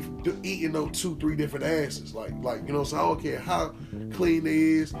supposed to be eating no 2-3 different asses. Like, you know what I'm saying? I don't care how clean they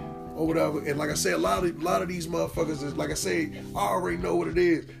is or whatever. And like I said, a lot of these motherfuckers is, like I said, I already know what it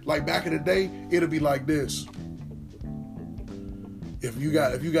is. Like back in the day, it'll be like this. If you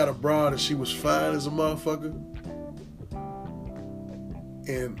got a broad and she was fine as a motherfucker,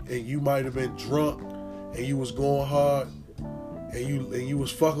 and you might have been drunk and you was going hard and you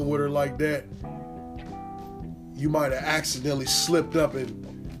was fucking with her like that, you might have accidentally slipped up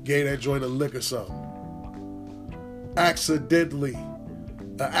and gave that joint a lick or something. Accidentally.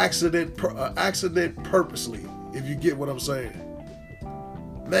 An accident purposely, if you get what I'm saying.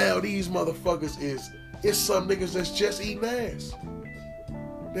 Now these motherfuckers it's some niggas that's just eating ass.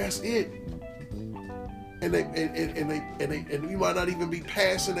 That's it. And you might not even be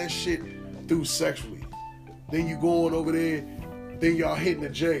passing that shit through sexually. Then you going over there, then y'all hitting the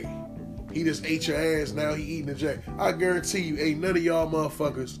J. He just ate your ass, now he eating the J. I guarantee you, ain't none of y'all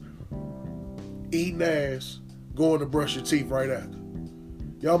motherfuckers eating ass going to brush your teeth right after.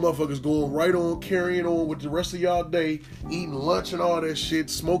 Y'all motherfuckers going right on, carrying on with the rest of y'all day, eating lunch and all that shit,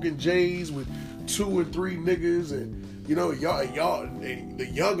 smoking J's with 2 or 3 niggas, and you know, y'all, the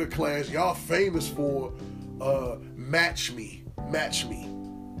younger class, y'all famous for match me.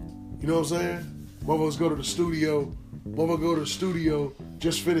 You know what I'm saying? Motherfuckers go to the studio,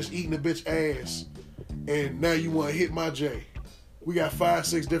 just finished eating a bitch ass, and now you want to hit my J. We got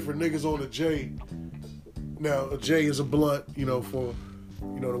 5-6 different niggas on the J. Now, a J is a blunt, you know, for,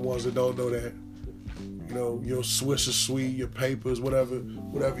 you know, the ones that don't know that. You know, your Swiss is sweet, your papers, whatever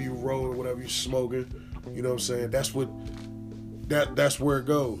you rolling, whatever you smoking. You know what I'm saying? That's where it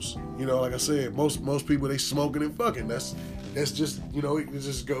goes. You know, like I said, most people, they smoking and fucking. That's just, you know, it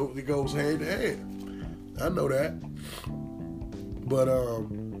goes hand to hand. I know that. But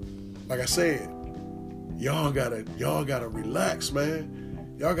like I said, y'all gotta relax,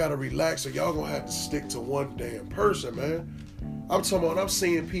 man. Y'all gotta relax, or y'all gonna have to stick to one damn person, man. I'm talking about, I'm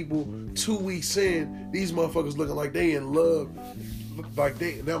seeing people 2 weeks in, these motherfuckers looking like they in love, like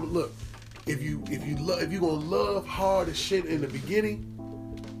they. Now look, if you gonna love hard as shit in the beginning,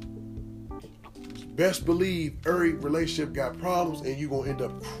 best believe every relationship got problems, and you gonna end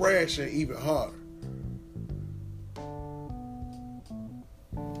up crashing even harder.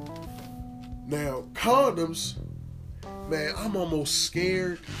 Now condoms, man, I'm almost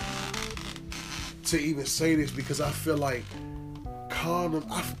scared to even say this because I feel like condom.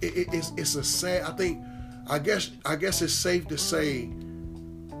 It's a sad. I guess it's safe to say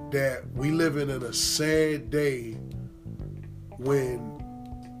that we living in a sad day when.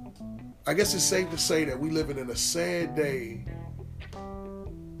 I guess it's safe to say that we living in a sad day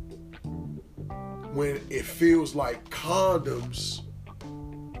when it feels like condoms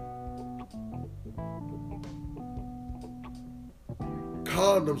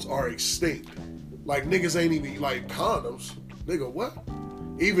are extinct. Like niggas ain't even like condoms. Nigga, what?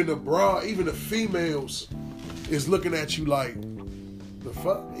 Even the females is looking at you like, the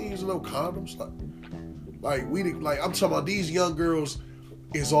fuck? Ain't using no condoms. Like I'm talking about these young girls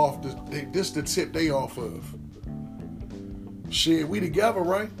is off this the tip they off of. Shit, we together,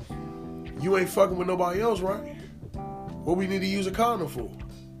 right? You ain't fucking with nobody else, right? What we need to use a condom for?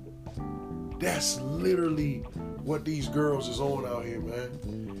 That's literally what these girls is on out here, man.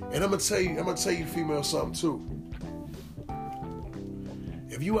 And I'm gonna tell you female something too.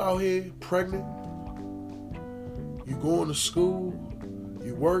 If you out here pregnant, you going to school,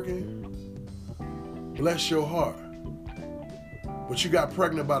 you working, bless your heart. But you got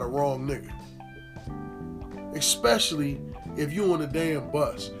pregnant by the wrong nigga. Especially if you on a damn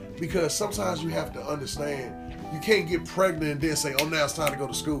bus. Because sometimes you have to understand, you can't get pregnant and then say, oh, now it's time to go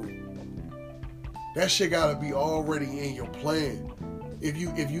to school. That shit gotta be already in your plan. If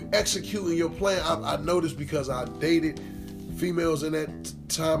you executing your plan, I noticed because I dated females in that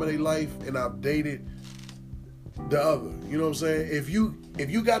time of their life, and I've dated the other. You know what I'm saying? If you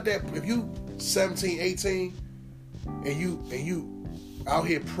got that, if you 17, 18, and you out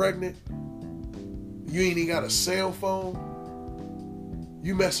here pregnant, you ain't even got a cell phone,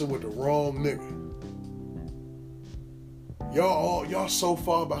 you messing with the wrong nigga. Y'all so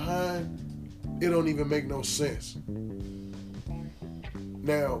far behind, it don't even make no sense.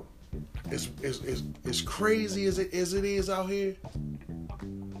 Now, as crazy as it is out here.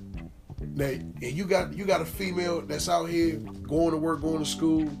 Now, and you got a female that's out here going to work, going to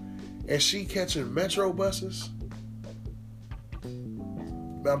school, and she catching metro buses.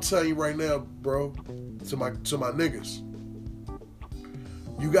 Now, I'm telling you right now, bro, to my niggas,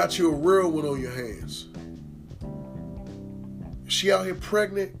 you got you a real one on your hands. She out here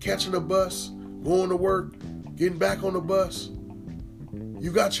pregnant, catching a bus, going to work, getting back on the bus.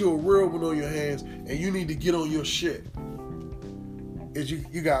 You got you a real one on your hands, and you need to get on your shit.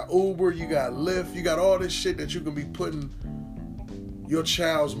 You got Uber, you got Lyft, you got all this shit that you can be putting your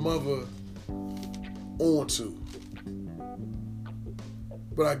child's mother onto.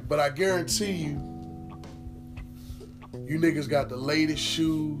 But I guarantee you niggas got the latest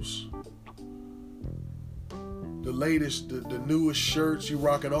shoes, the latest, the newest shirts. You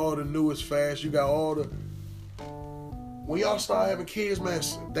rocking all the newest fads. You got all the. When y'all start having kids, man,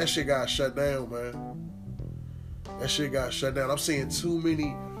 that shit got shut down, man. That shit got shut down. I'm seeing too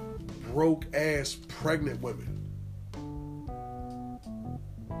many broke ass pregnant women.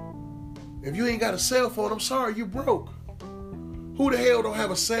 If you ain't got a cell phone, I'm sorry, you broke. Who the hell don't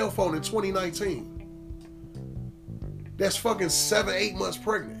have a cell phone in 2019? That's fucking 7-8 months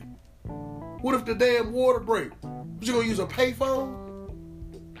pregnant. What if the damn water break? What, you gonna use a payphone?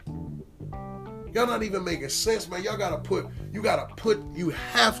 Y'all not even making sense, man. You have to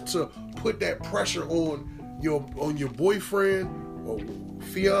put that pressure on your boyfriend or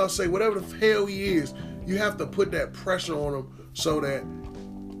fiance, whatever the hell he is. You have to put that pressure on him so that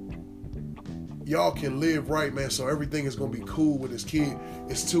y'all can live right, man. So everything is gonna be cool with his kid.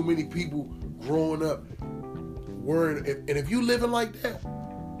 It's too many people growing up worrying, and if you living like that,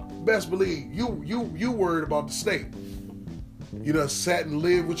 best believe you worried about the state. You done sat and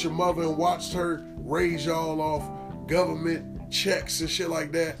lived with your mother and watched her raise y'all off government checks and shit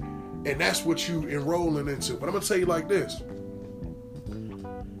like that, and that's what you enrolling into. But I'm gonna tell you like this: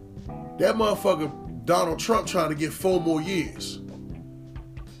 that motherfucker Donald Trump trying to get 4 more years,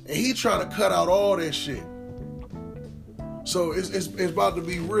 and he trying to cut out all that shit. So it's about to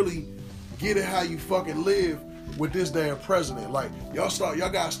be really get it how you fucking live with this damn president. Like y'all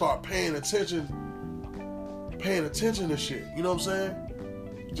gotta start paying attention to shit. You know what I'm saying?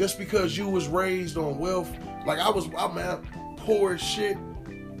 Just because you was raised on wealth, like I'm poor as shit.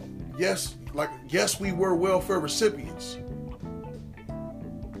 Yes, we were welfare recipients.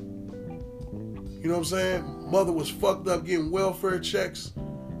 You know what I'm saying? Mother was fucked up getting welfare checks,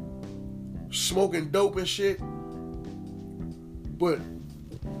 smoking dope and shit. But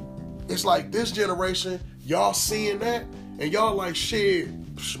it's like this generation, y'all seeing that, and y'all like, shit,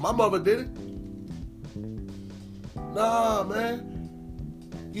 my mother did it. Nah, man.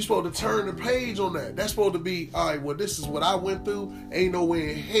 You supposed to turn the page on that. That's supposed to be, all right, well, this is what I went through. Ain't no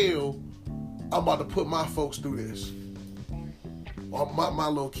way in hell I'm about to put my folks through this. Or my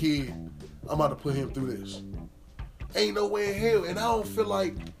little kid, I'm about to put him through this. Ain't no way in hell. And I don't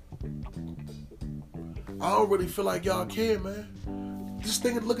really feel like y'all care, man. Just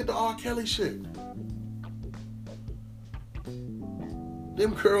look at the R. Kelly shit.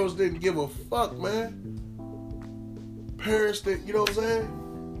 Them girls didn't give a fuck, man. Parents that, you know what I'm saying?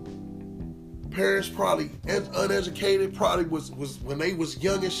 Parents probably uneducated, probably was when they was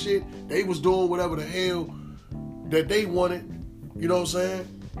young as shit, they was doing whatever the hell that they wanted. You know what I'm saying?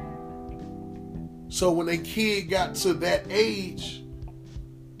 So when they kid got to that age,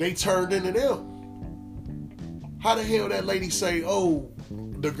 they turned into them. How the hell that lady say, oh,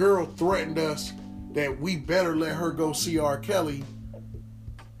 the girl threatened us that we better let her go see R. Kelly,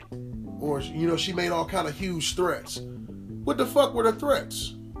 or, you know, she made all kind of huge threats. What the fuck were the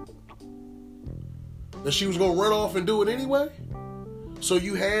threats? That she was gonna run off and do it anyway? So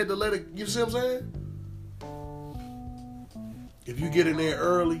you had to let it, you see what I'm saying? If you get in there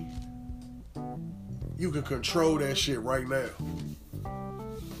early, you can control that shit right now.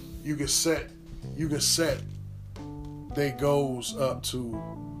 You can set their goals up to,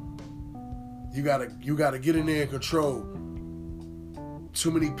 you gotta get in there and control.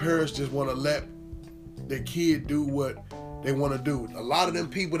 too many parents just want to let their kid do what they want to do. A lot of them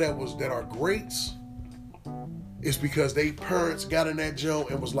people that are greats, it's because they parents got in that joint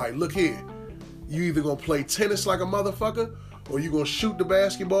and was like, look here, you either gonna play tennis like a motherfucker, or you gonna shoot the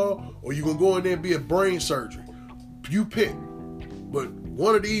basketball, or you gonna go in there and be a brain surgery. You pick. But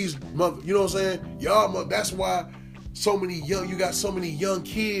one of these you know what I'm saying? Y'all, that's why you got so many young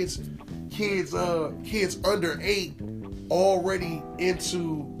kids under 8 already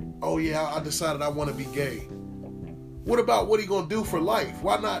into, oh yeah, I decided I want to be gay. What about what he gonna do for life?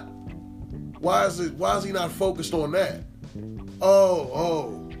 Why not? Why is he not focused on that?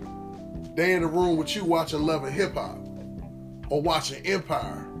 Oh, they in the room with you watching Love and Hip Hop or watching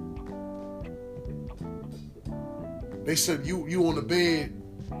Empire. They said you on the bed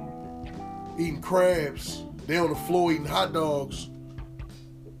eating crabs. They on the floor eating hot dogs,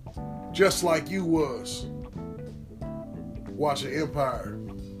 just like you was watching Empire.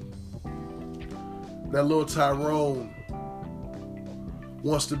 That little Tyrone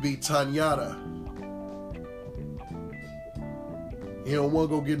wants to be Tanyata. He don't want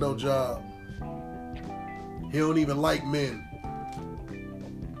to go get no job. He don't even like men.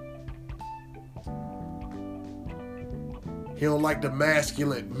 He don't like the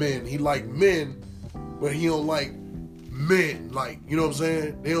masculine men. He like men, but he don't like men. Like, you know what I'm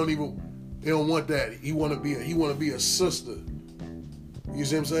saying? They don't want that. He wanna be a sister. You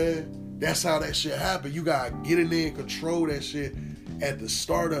see what I'm saying? That's how that shit happen. You gotta get in there and control that shit at the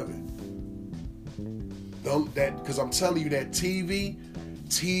start of it. Because I'm telling you that TV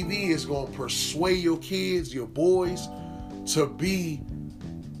is gonna persuade your kids, your boys, to be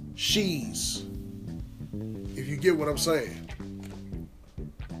she's. If you get what I'm saying.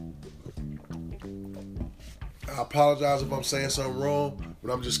 I apologize if I'm saying something wrong,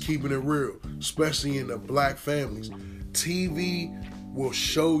 but I'm just keeping it real, especially in the black families. TV will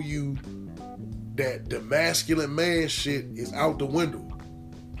show you that the masculine man shit is out the window,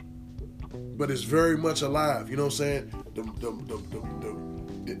 but it's very much alive. You know what I'm saying?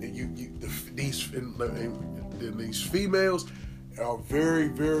 These females are very,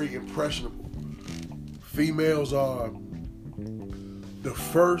 very impressionable. Females are the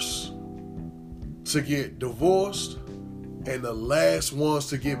first to get divorced and the last ones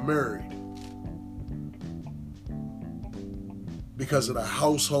to get married because of the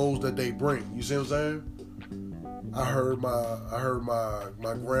households that they bring. You see what I'm saying? I heard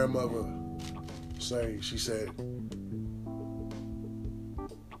my grandmother say, she said,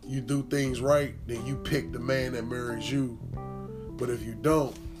 you do things right, then you pick the man that marries you. But if you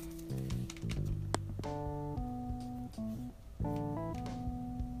don't,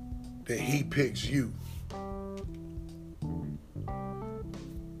 then he picks you.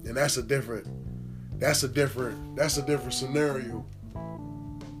 And that's a different scenario.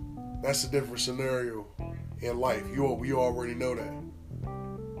 That's a different scenario in life. You already know that.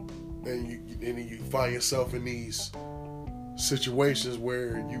 And you find yourself in these situations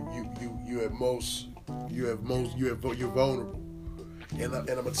where you're vulnerable. And I'm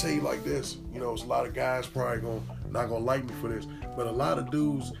gonna tell you like this, you know, there's a lot of guys probably not gonna like me for this, but a lot of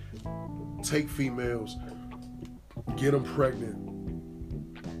dudes take females, get them pregnant,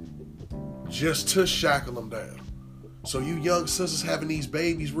 just to shackle them down. So you young sisters having these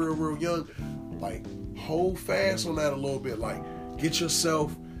babies real young, like hold fast on that a little bit. Like get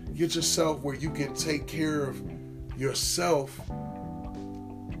yourself where you can take care of yourself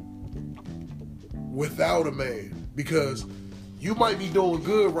without a man, because you might be doing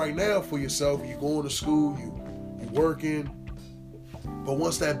good right now for yourself. You going to school, you working, but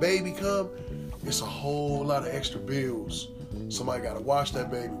once that baby come, it's a whole lot of extra bills. Somebody got to watch that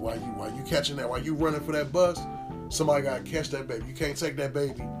baby while you catching that, while you running for that bus. Somebody got to catch that baby. You can't take that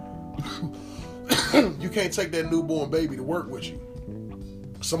baby. You can't take that newborn baby to work with you.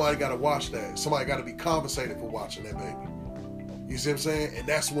 Somebody got to watch that. Somebody got to be compensated for watching that baby. You see what I'm saying? And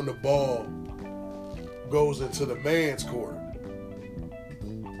that's when the ball goes into the man's court.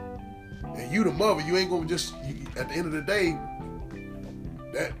 And you the mother, you ain't gonna just, at the end of the day,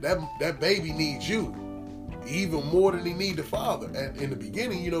 that baby needs you even more than he need the father. And in the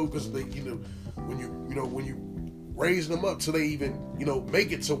beginning, you know, because they, when you raise them up till they even,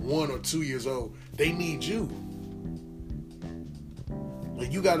 make it to 1 or 2 years old, they need you.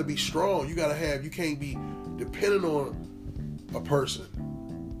 And you got to be strong. You can't be dependent on a person.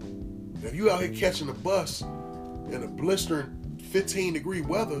 If you out here catching a bus in a blistering 15-degree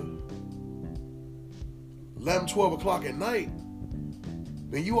weather, 11, 12 o'clock at night,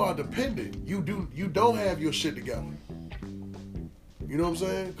 then you are dependent. You don't have your shit together. You know what I'm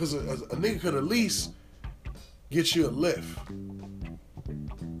saying? Because a nigga could at least get you a lift.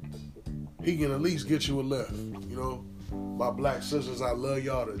 he can at least get you a lift. You know, my black sisters, I love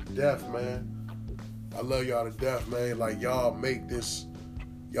y'all to death, man. I love y'all to death, man. Like, y'all make this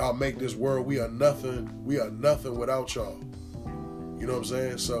world. We are nothing without y'all. You know what I'm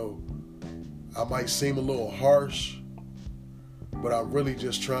saying? So I might seem a little harsh, but I'm really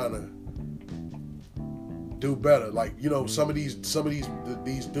just trying to do better. Like, you know, some of these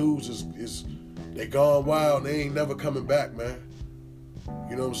dudes is they gone wild and they ain't never coming back, man.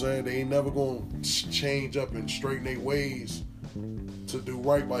 You know what I'm saying? They ain't never gonna change up and straighten their ways to do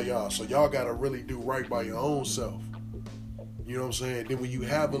right by y'all. So y'all gotta really do right by your own self. You know what I'm saying? Then when you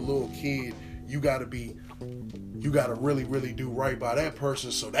have a little kid, you gotta really, really do right by that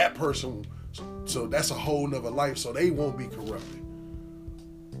person. So that's a whole nother life. So they won't be corrupted.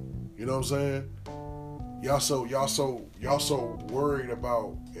 You know what I'm saying? Y'all so worried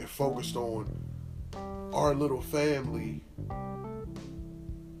about and focused on our little family,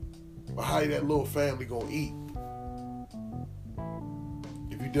 but how that little family gonna eat?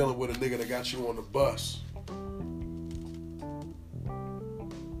 If you dealing with a nigga that got you on the bus,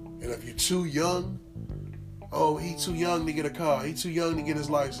 and if you're too young, oh, he too young to get a car, he too young to get his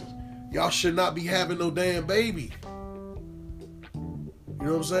license. Y'all should not be having no damn baby. You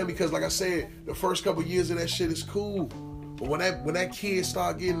know what I'm saying? Because like I said, the first couple years of that shit is cool, but when that kid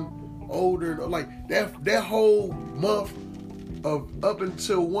start getting older, like that whole month of up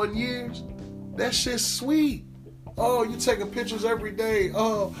until 1 year, that shit's sweet. Oh, you taking pictures every day.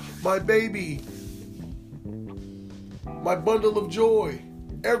 Oh, my baby, my bundle of joy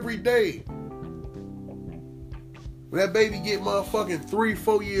every day. When that baby get motherfucking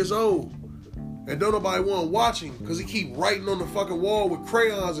 3-4 years old, and don't nobody want to watch him because he keep writing on the fucking wall with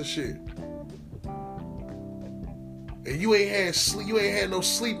crayons and shit. And you ain't had no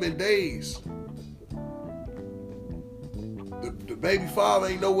sleep in days. The baby father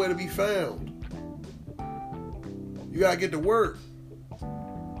ain't nowhere to be found. You gotta get to work.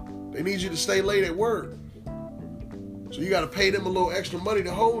 They need you to stay late at work. So you gotta pay them a little extra money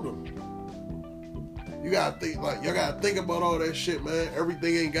to hold them. You gotta think about all that shit, man.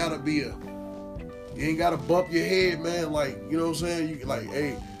 Everything ain't gotta be you ain't gotta bump your head, man. Like, you know what I'm saying? You like,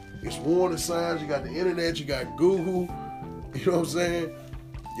 hey, it's warning signs. You got the internet. You got Google. You know what I'm saying?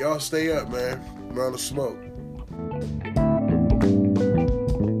 Y'all stay up, man. Amount of smoke.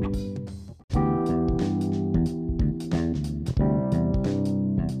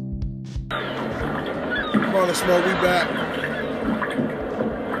 Amount of smoke. We back.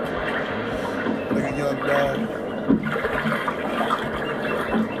 Nigga, young dog.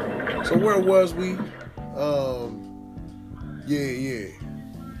 So where was we? Yeah. You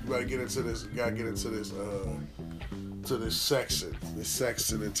gotta get into this. To this sexing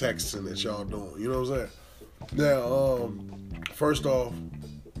and texting that y'all doing. You know what I'm saying? Now, first off,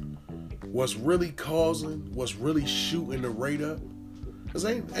 what's really shooting the rate up? Cause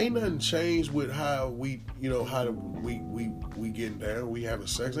ain't nothing changed with how we getting down. We having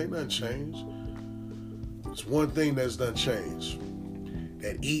sex. Ain't nothing changed. It's one thing that's done changed.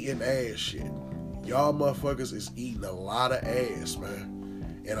 That eating ass shit. Y'all motherfuckers is eating a lot of ass,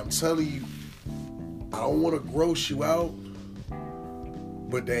 man. And I'm telling you, I don't want to gross you out,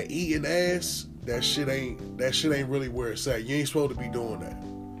 but that eating ass, that shit ain't really where it's at. You ain't supposed to be doing that.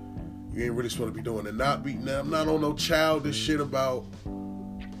 You ain't really supposed to be doing it. I'm not on no childish shit about,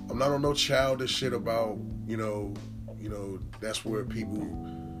 you know, that's where people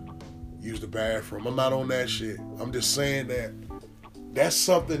use the bathroom. I'm not on that shit. I'm just saying that that's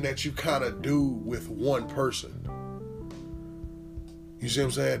something that you kind of do with one person. You see what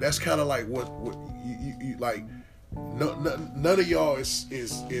I'm saying? That's kind of like what you like. None of y'all is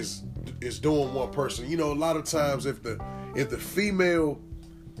doing one person. You know, a lot of times if the female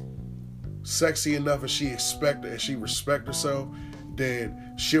sexy enough and she respect herself,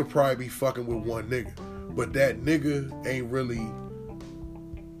 then she'll probably be fucking with one nigga. But that nigga ain't really.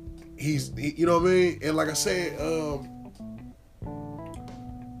 You know what I mean? And like I said,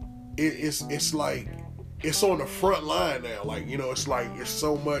 it's like it's on the front line now. Like, you know, it's like it's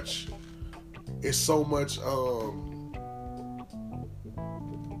so much it's so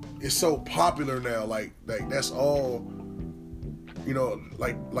popular now. Like that's all. You know,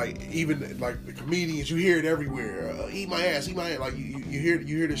 like even like the comedians, you hear it everywhere. Eat my ass. Like you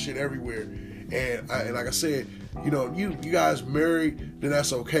hear this shit everywhere. And like I said, you know, you guys married, then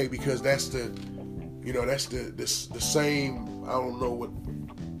that's okay, because that's the same. I don't know what.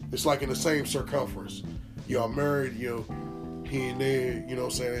 It's like in the same circumference. Y'all married, you know, here and there. You know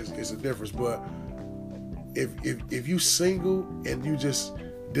what I'm saying? It's a difference. But if you single and you just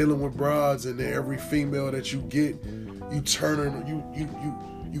dealing with broads, and then every female that you get, you turning,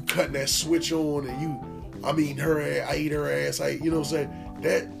 you cutting that switch on and I'm eating her ass, I eat her ass, you know what I'm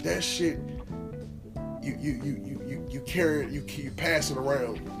saying? That shit, you carrying, you passing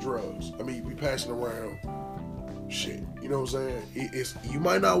around drugs. I mean, you passing around shit. You know what I'm saying? You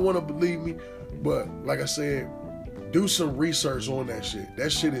might not want to believe me, but like I said, do some research on that shit.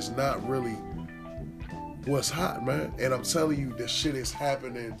 That shit is not really what's hot, man. And I'm telling you, this shit is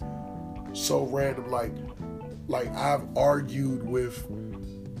happening so random. Like I've argued with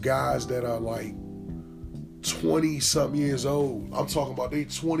guys that are like 20-something years old. I'm talking about they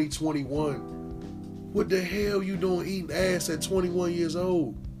 20, 21. What the hell you doing eating ass at 21 years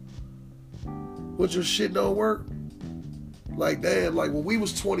old? What, your shit don't work? Like, damn, like when we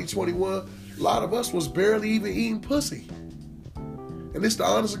was 20, 21, a lot of us was barely even eating pussy. And it's the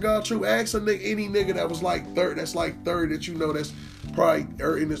honest to God truth. Ask any nigga that was like 30, that's like 30, that you know that's probably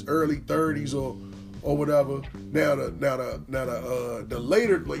in his early 30s or whatever. Now the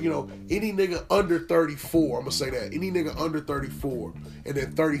later, like, you know, any nigga under 34, I'm gonna say that. Any nigga under 34 and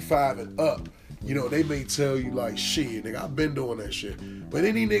then 35 and up, you know, they may tell you like, shit, nigga, I've been doing that shit. But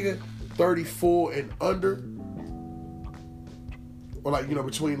any nigga 34 and under, or like, you know,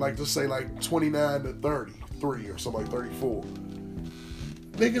 between like, let's say like 29 to 33 or something like 34.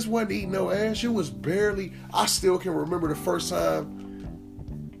 Niggas wasn't eating no ass. You was barely, I still can remember the first time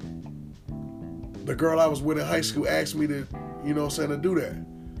the girl I was with in high school asked me to, you know what I'm saying, to do that.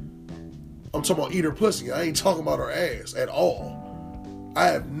 I'm talking about eat her pussy. I ain't talking about her ass at all. I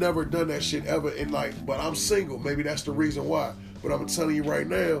have never done that shit ever in life, but I'm single. Maybe that's the reason why. But I'm telling you right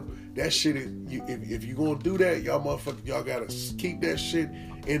now, that shit is, if you gonna do that, y'all motherfuckers, y'all gotta keep that shit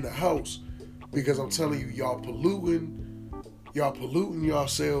in the house. Because I'm telling you, y'all polluting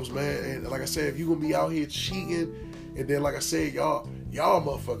yourselves, man. And like I said, if you gonna be out here cheating, and then like I said, y'all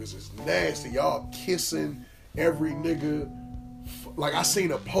motherfuckers is nasty. Y'all kissing every nigga. Like I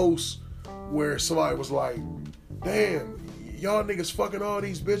seen a post where somebody was like, damn, y'all niggas fucking all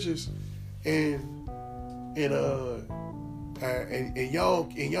these bitches and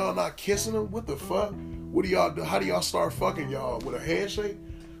y'all not kissing them? What the fuck? What do y'all do? How do y'all start fucking y'all? With a handshake?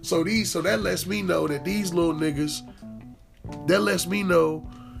 So that lets me know that these little niggas,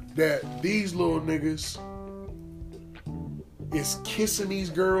 is kissing these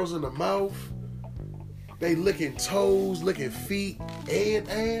girls in the mouth. They licking toes, licking feet, and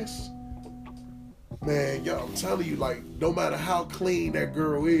ass. Man, y'all, I'm telling you, like, no matter how clean that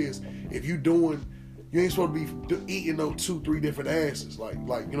girl is, if you ain't supposed to be eating no 2-3 different asses. Like, you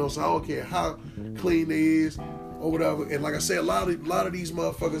know what I'm saying? I don't care how clean they is or whatever. And like I said, a lot of these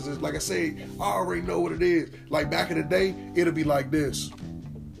motherfuckers is, like I said, I already know what it is. Like back in the day, it'll be like this.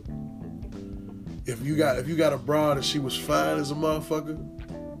 If you got a broad and she was fine as a motherfucker,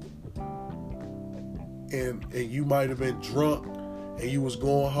 and you might have been drunk and you was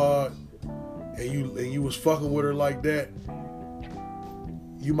going hard and you was fucking with her like that,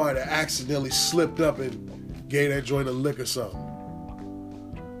 you might have accidentally slipped up and gave that joint a lick or something.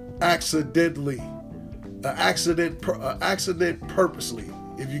 Accidentally. An accident purposely,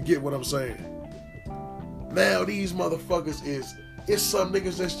 if you get what I'm saying. Now these motherfuckers it's some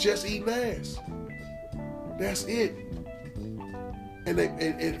niggas that's just eating ass. That's it.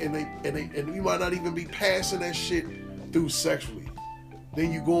 And you might not even be passing that shit through sexually.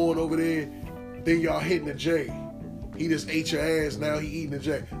 Then you going over there, then y'all hitting the J. He just ate your ass, now he eating the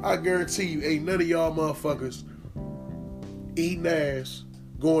J. I guarantee you, ain't none of y'all motherfuckers eating ass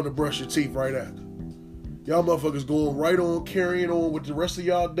going to brush your teeth right after. Y'all motherfuckers going right on, carrying on with the rest of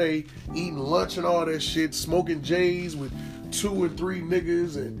y'all day, eating lunch and all that shit, smoking J's with 2 and 3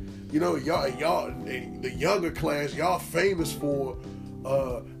 niggas, and you know, y'all, the younger class, y'all famous for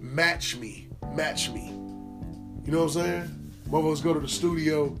match me. You know what I'm saying? Motherfuckers go to the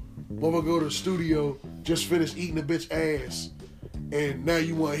studio, just finished eating a bitch ass, and now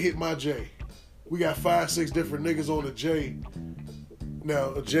you want to hit my J. We got 5-6 different niggas on the J.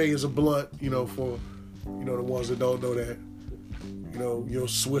 Now, a J is a blunt, you know, for, you know, the ones that don't know that. You know, your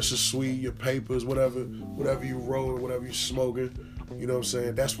Swiss is sweet, your papers, whatever you rolling, whatever you smoking. You know what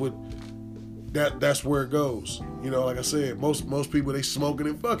I'm saying? That's where it goes. You know, like I said, most people, they smoking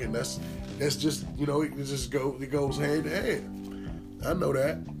and fucking. That's just, you know, it goes hand to hand. I know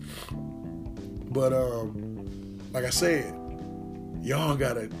that. But like I said, y'all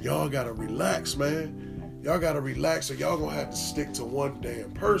gotta relax, man. Y'all gotta relax, or y'all gonna have to stick to one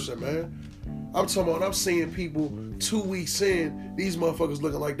damn person, man. I'm talking about, I'm seeing people 2 weeks in, these motherfuckers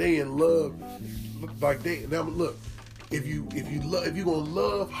looking like they in love, like they. Now look, if you gonna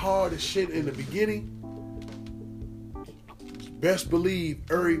love hard as shit in the beginning, best believe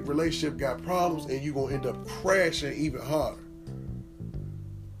every relationship got problems, and you gonna end up crashing even harder.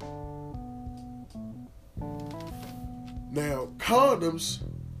 Now, condoms,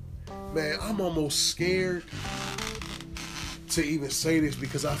 man, I'm almost scared to even say this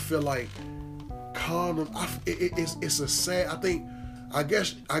because I feel like it's a sad. I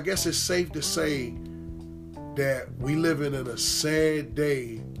guess it's safe to say that we living in a sad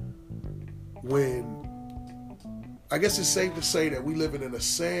day when. I guess it's safe to say that we living in a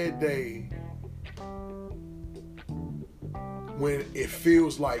sad day when it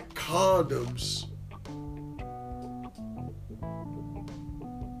feels like condoms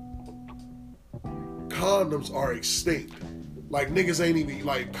are extinct. Like niggas ain't even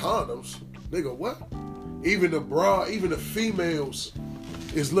like condoms. Nigga, what? Even the females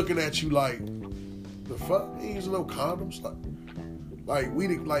is looking at you like, the fuck? Ain't using no condoms. Like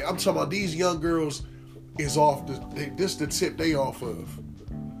I'm talking about these young girls is off this the tip they off of.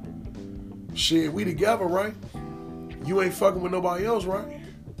 Shit, we together, right? You ain't fucking with nobody else, right?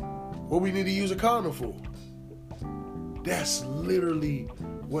 What we need to use a condom for? That's literally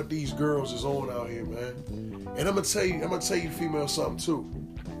what these girls is on out here, man. And I'm gonna tell you females something too.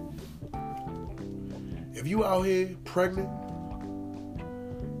 If you out here pregnant,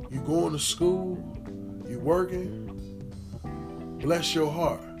 you going to school, you working, bless your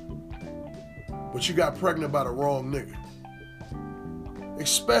heart. But you got pregnant by the wrong nigga.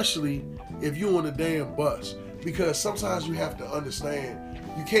 Especially if you on a damn bus. Because sometimes you have to understand,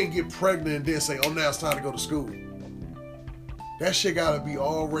 you can't get pregnant and then say, oh, now it's time to go to school. That shit gotta be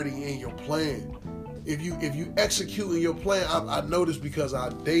already in your plan. If you executing your plan, I know this because I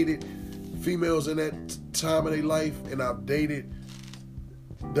dated females in that time of their life, and I've dated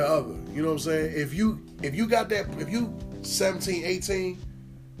the other. You know what I'm saying? If you 17, 18,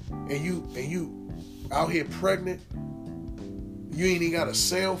 and you out here pregnant, you ain't even got a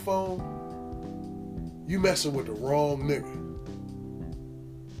cell phone, you messing with the wrong nigga.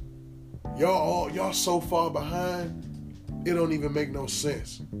 Y'all so far behind, it don't even make no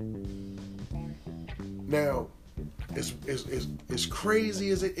sense. Now, as crazy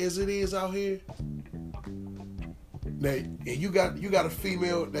as it is out here. Now, and you got a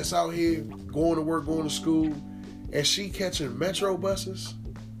female that's out here going to work, going to school, and she catching metro buses.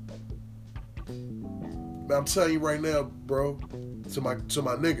 I'm telling you right now, bro, to my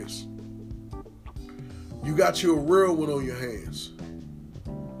niggas, you got you a real one on your hands.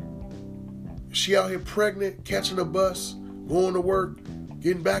 She out here pregnant, catching a bus, going to work,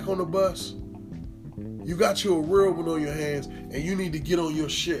 getting back on the bus. You got you a real one on your hands, and you need to get on your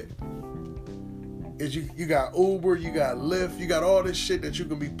shit. You got Uber, you got Lyft, you got all this shit that you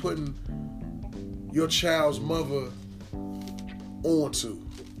can be putting your child's mother onto.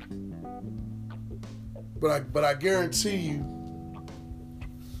 But I guarantee you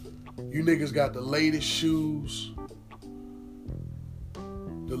niggas got the latest shoes,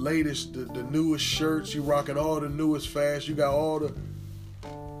 the newest shirts, you rocking all the newest fads, you got all the...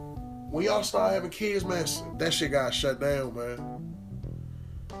 When y'all start having kids, man, that shit got shut down, man.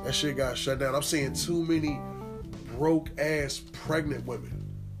 That shit got shut down. I'm seeing too many broke-ass pregnant women.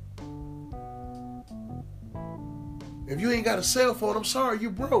 If you ain't got a cell phone, I'm sorry, you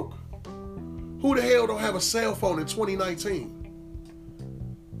broke. Who the hell don't have a cell phone in 2019?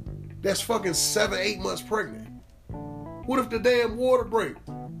 That's fucking 7-8 months pregnant. What if the damn water break?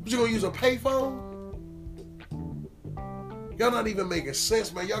 What, you gonna use a payphone? Y'all not even making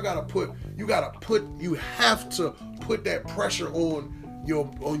sense, man. You have to put that pressure on your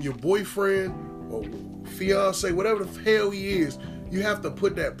boyfriend or fiance, whatever the hell he is. You have to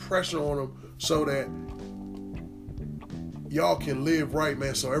put that pressure on him so that y'all can live right,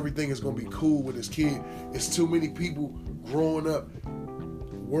 man, so everything is going to be cool with his kid. It's too many people growing up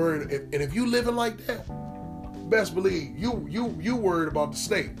worrying. And if you living like that, best believe you worried about the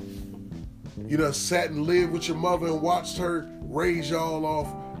state. You done sat and lived with your mother and watched her raise y'all off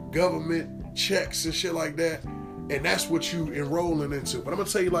government checks and shit like that. And that's what you enrolling into. But I'm going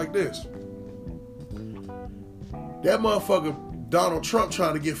to tell you like this. That motherfucker Donald Trump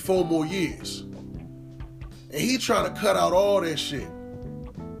trying to get 4 more years. And he trying to cut out all that shit.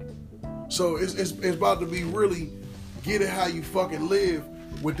 So it's about to be really get it how you fucking live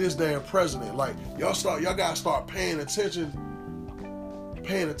with this damn president. Like, y'all gotta start paying attention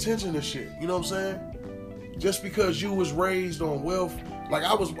to shit. You know what I'm saying? Just because you was raised on wealth, like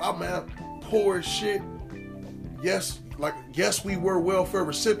I'm poor as shit. Yes, we were welfare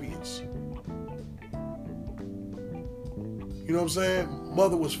recipients. You know what I'm saying?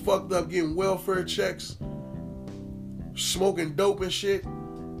 Mother was fucked up getting welfare checks, smoking dope and shit.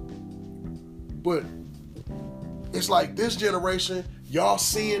 But it's like this generation, y'all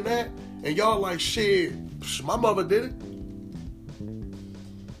seeing that, and y'all like, shit, my mother did it.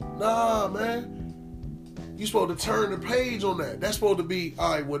 Nah, man. You supposed to turn the page on that. That's supposed to be,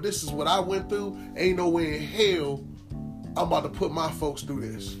 all right, well, this is what I went through. Ain't no way in hell I'm about to put my folks through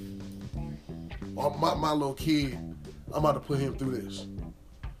this. Or my little kid, I'm about to put him through this.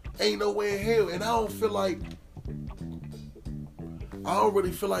 Ain't no way in hell. And I don't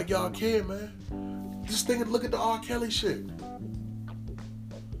really feel like y'all care, man. Just look at the R. Kelly shit.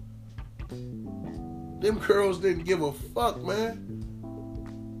 Them girls didn't give a fuck, man.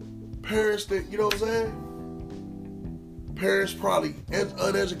 Parents that, you know what I'm saying? Parents probably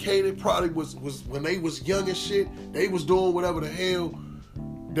uneducated, probably was when they was young as shit, they was doing whatever the hell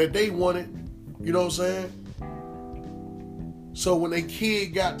that they wanted. You know what I'm saying? So when they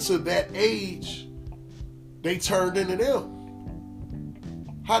kid got to that age, they turned into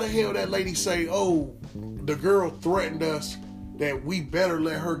them. How the hell that lady say, oh, the girl threatened us that we better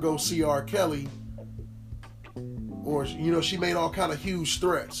let her go see R. Kelly? Or, you know, she made all kind of huge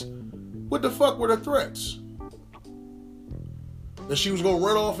threats. What the fuck were the threats? That she was gonna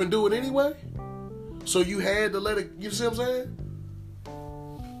run off and do it anyway? So you had to let it, you see what I'm saying?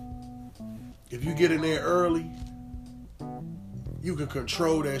 If you get in there early, you can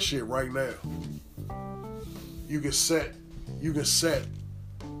control that shit right now. You can set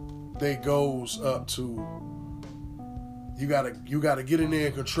they goes up to, you gotta get in there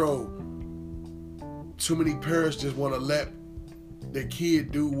and control. Too many parents just want to let their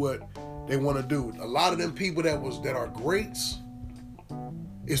kid do what they want to do. A lot of them people that are greats,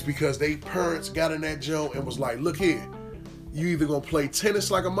 it's because they parents got in that joint and was like, look here, you either gonna play tennis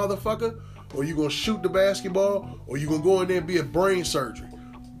like a motherfucker, or you gonna shoot the basketball, or you gonna go in there and be a brain surgery.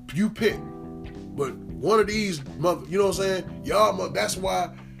 You pick. But one of these you know what I'm saying? Y'all, that's why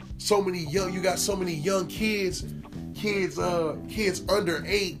you got so many young kids under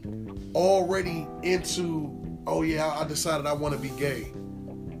 8 already into, oh yeah, I decided I want to be gay.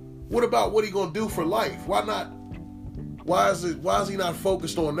 What about what he gonna do for life? Why not? Why is he not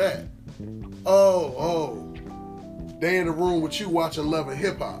focused on that? Oh, they in the room with you watching Love and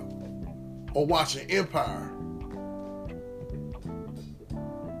Hip Hop or watching Empire.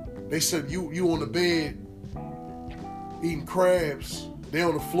 They said you on the bed eating crabs. They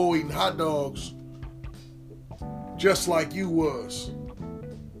on the floor eating hot dogs, just like you was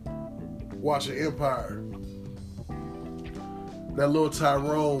watching Empire. That little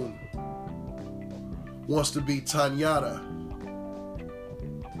Tyrone wants to be Tanyata.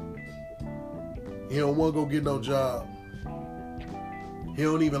 He don't want to go get no job. He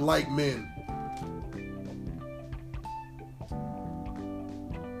don't even like men.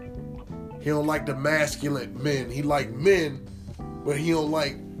 He don't like the masculine men. He like men, but he don't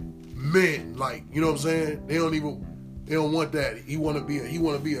like men. Like, you know what I'm saying? They don't want that. He want to be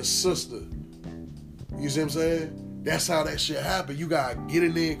a sister. You see what I'm saying? That's how that shit happen. You gotta get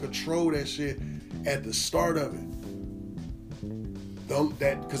in there and control that shit at the start of it.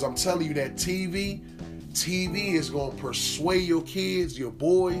 Because I'm telling you that TV is gonna persuade your kids, your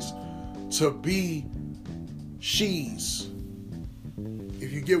boys, to be she's.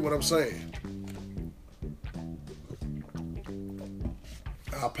 If you get what I'm saying.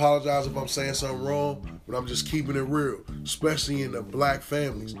 I apologize if I'm saying something wrong, but I'm just keeping it real, especially in the black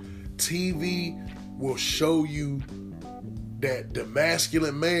families. TV will show you that the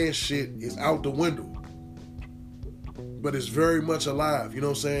masculine man shit is out the window, but it's very much alive. You know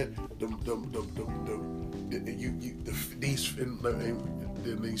what I'm saying?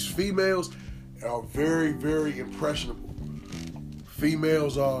 These females are very, very impressionable.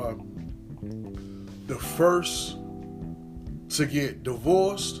 Females are the first to get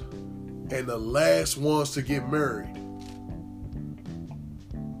divorced and the last ones to get married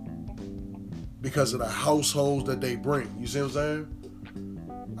because of the households that they bring. You see what I'm saying?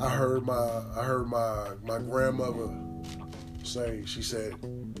 I heard my grandmother say, she said,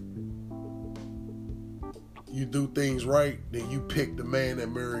 you do things right, then you pick the man that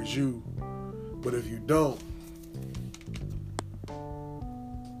marries you. But if you don't,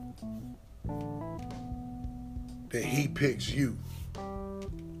 then he picks you.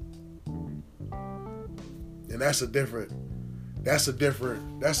 And that's a different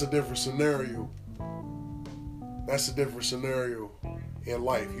scenario. That's a different scenario in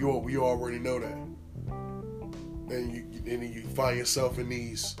life. You already know that. Then you find yourself in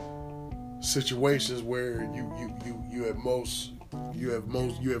these situations where you're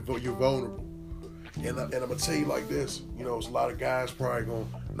vulnerable. And I'm gonna tell you like this, you know, it's a lot of guys probably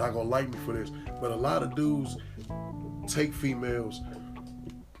not gonna like me for this, but a lot of dudes take females,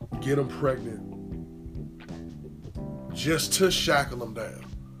 get them pregnant, just to shackle them down.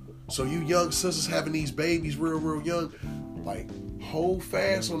 So you young sisters having these babies real young, like hold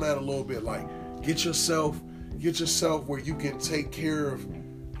fast on that a little bit. Like get yourself get yourself where you can take care of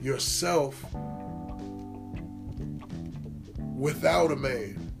yourself without a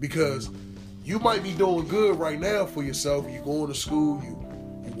man, because you might be doing good right now for yourself. You going to school, you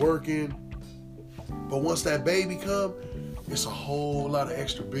working, but once that baby come, it's a whole lot of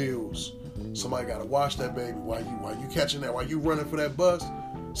extra bills. Somebody gotta watch that baby while you catching that, while you running for that bus.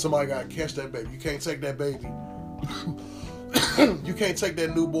 Somebody gotta catch that baby. You can't take that baby. You can't take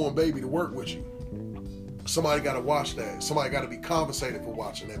that newborn baby to work with you. Somebody gotta watch that. Somebody gotta be compensated for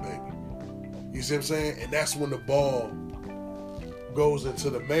watching that baby. You see what I'm saying? And that's when the ball goes into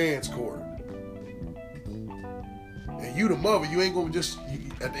the man's court. And you the mother, you ain't gonna just,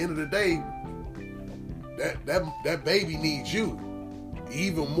 at the end of the day, that baby needs you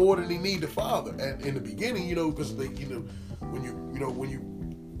even more than he need the father. And in the beginning, because they, when you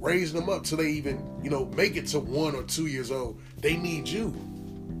raise them up till they even, make it to 1 or 2 years old, they need you.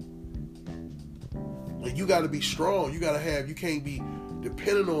 And you got to be strong. You can't be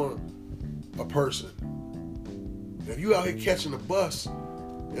dependent on a person. If you out here catching a bus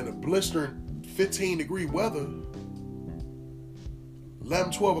in a blistering 15-degree weather,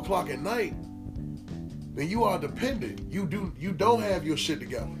 11, 12 o'clock at night, then you are dependent. You don't have your shit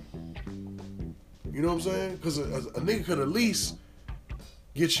together. You know what I'm saying? Because a nigga could at least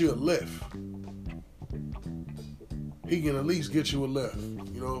get you a lift. He can at least get you a lift.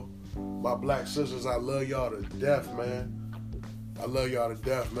 My black sisters, I love y'all to death, man. I love y'all to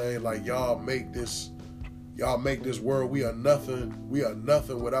death, man. Like, y'all make this world. We are nothing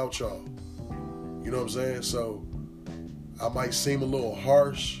without y'all. You know what I'm saying? So I might seem a little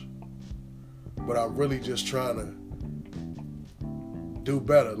harsh, but I'm really just trying to do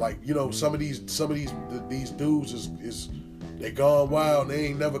better. Like, some of these dudes is they gone wild and they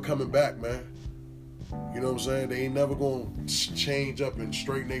ain't never coming back, man. You know what I'm saying? They ain't never gonna change up and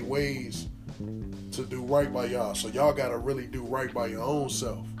straighten their ways to do right by y'all. So y'all gotta really do right by your own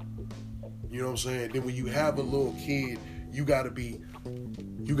self. You know what I'm saying? Then when you have a little kid, you gotta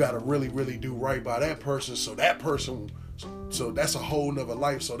really, really do right by that person. So that's a whole nother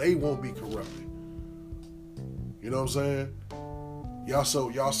life. So they won't be corrupted. You know what I'm saying? Y'all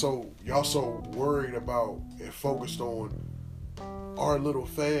so worried about and focused on our little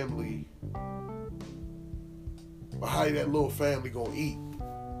family, but how that little family gonna eat?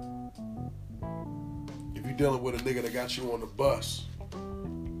 If you're dealing with a nigga that got you on the bus,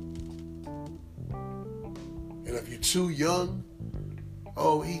 and if you're too young,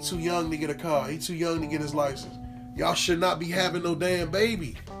 he too young to get a car, he too young to get his license. Y'all should not be having no damn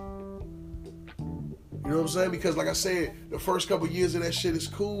baby. You know what I'm saying? Because like I said, the first couple of years of that shit is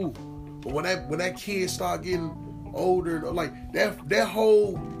cool. But when that kid start getting older, like that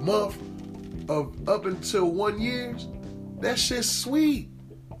whole month of up until 1 year, that shit's sweet.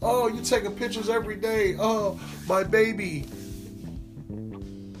 Oh, you taking pictures every day. Oh, my baby.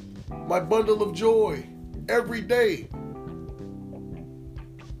 My bundle of joy. Every day.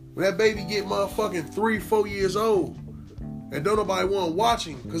 When that baby get motherfucking 3-4 years old, and don't nobody want to watch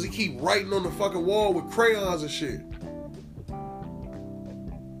him because he keep writing on the fucking wall with crayons and shit.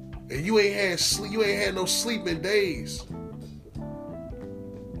 And you ain't had no sleeping days.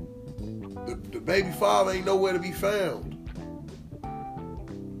 The baby father ain't nowhere to be found.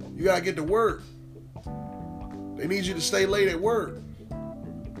 You gotta get to work. They need you to stay late at work.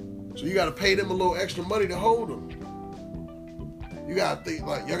 So you gotta pay them a little extra money to hold them. You gotta think,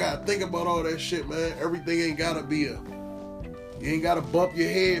 y'all gotta think about all that shit, man. Everything ain't gotta be you ain't gotta bump your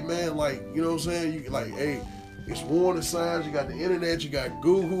head, man. Like, you know what I'm saying? You hey, it's warning signs. You got the internet. You got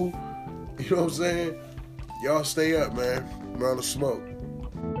Google. You know what I'm saying? Y'all stay up, man. Round of smoke.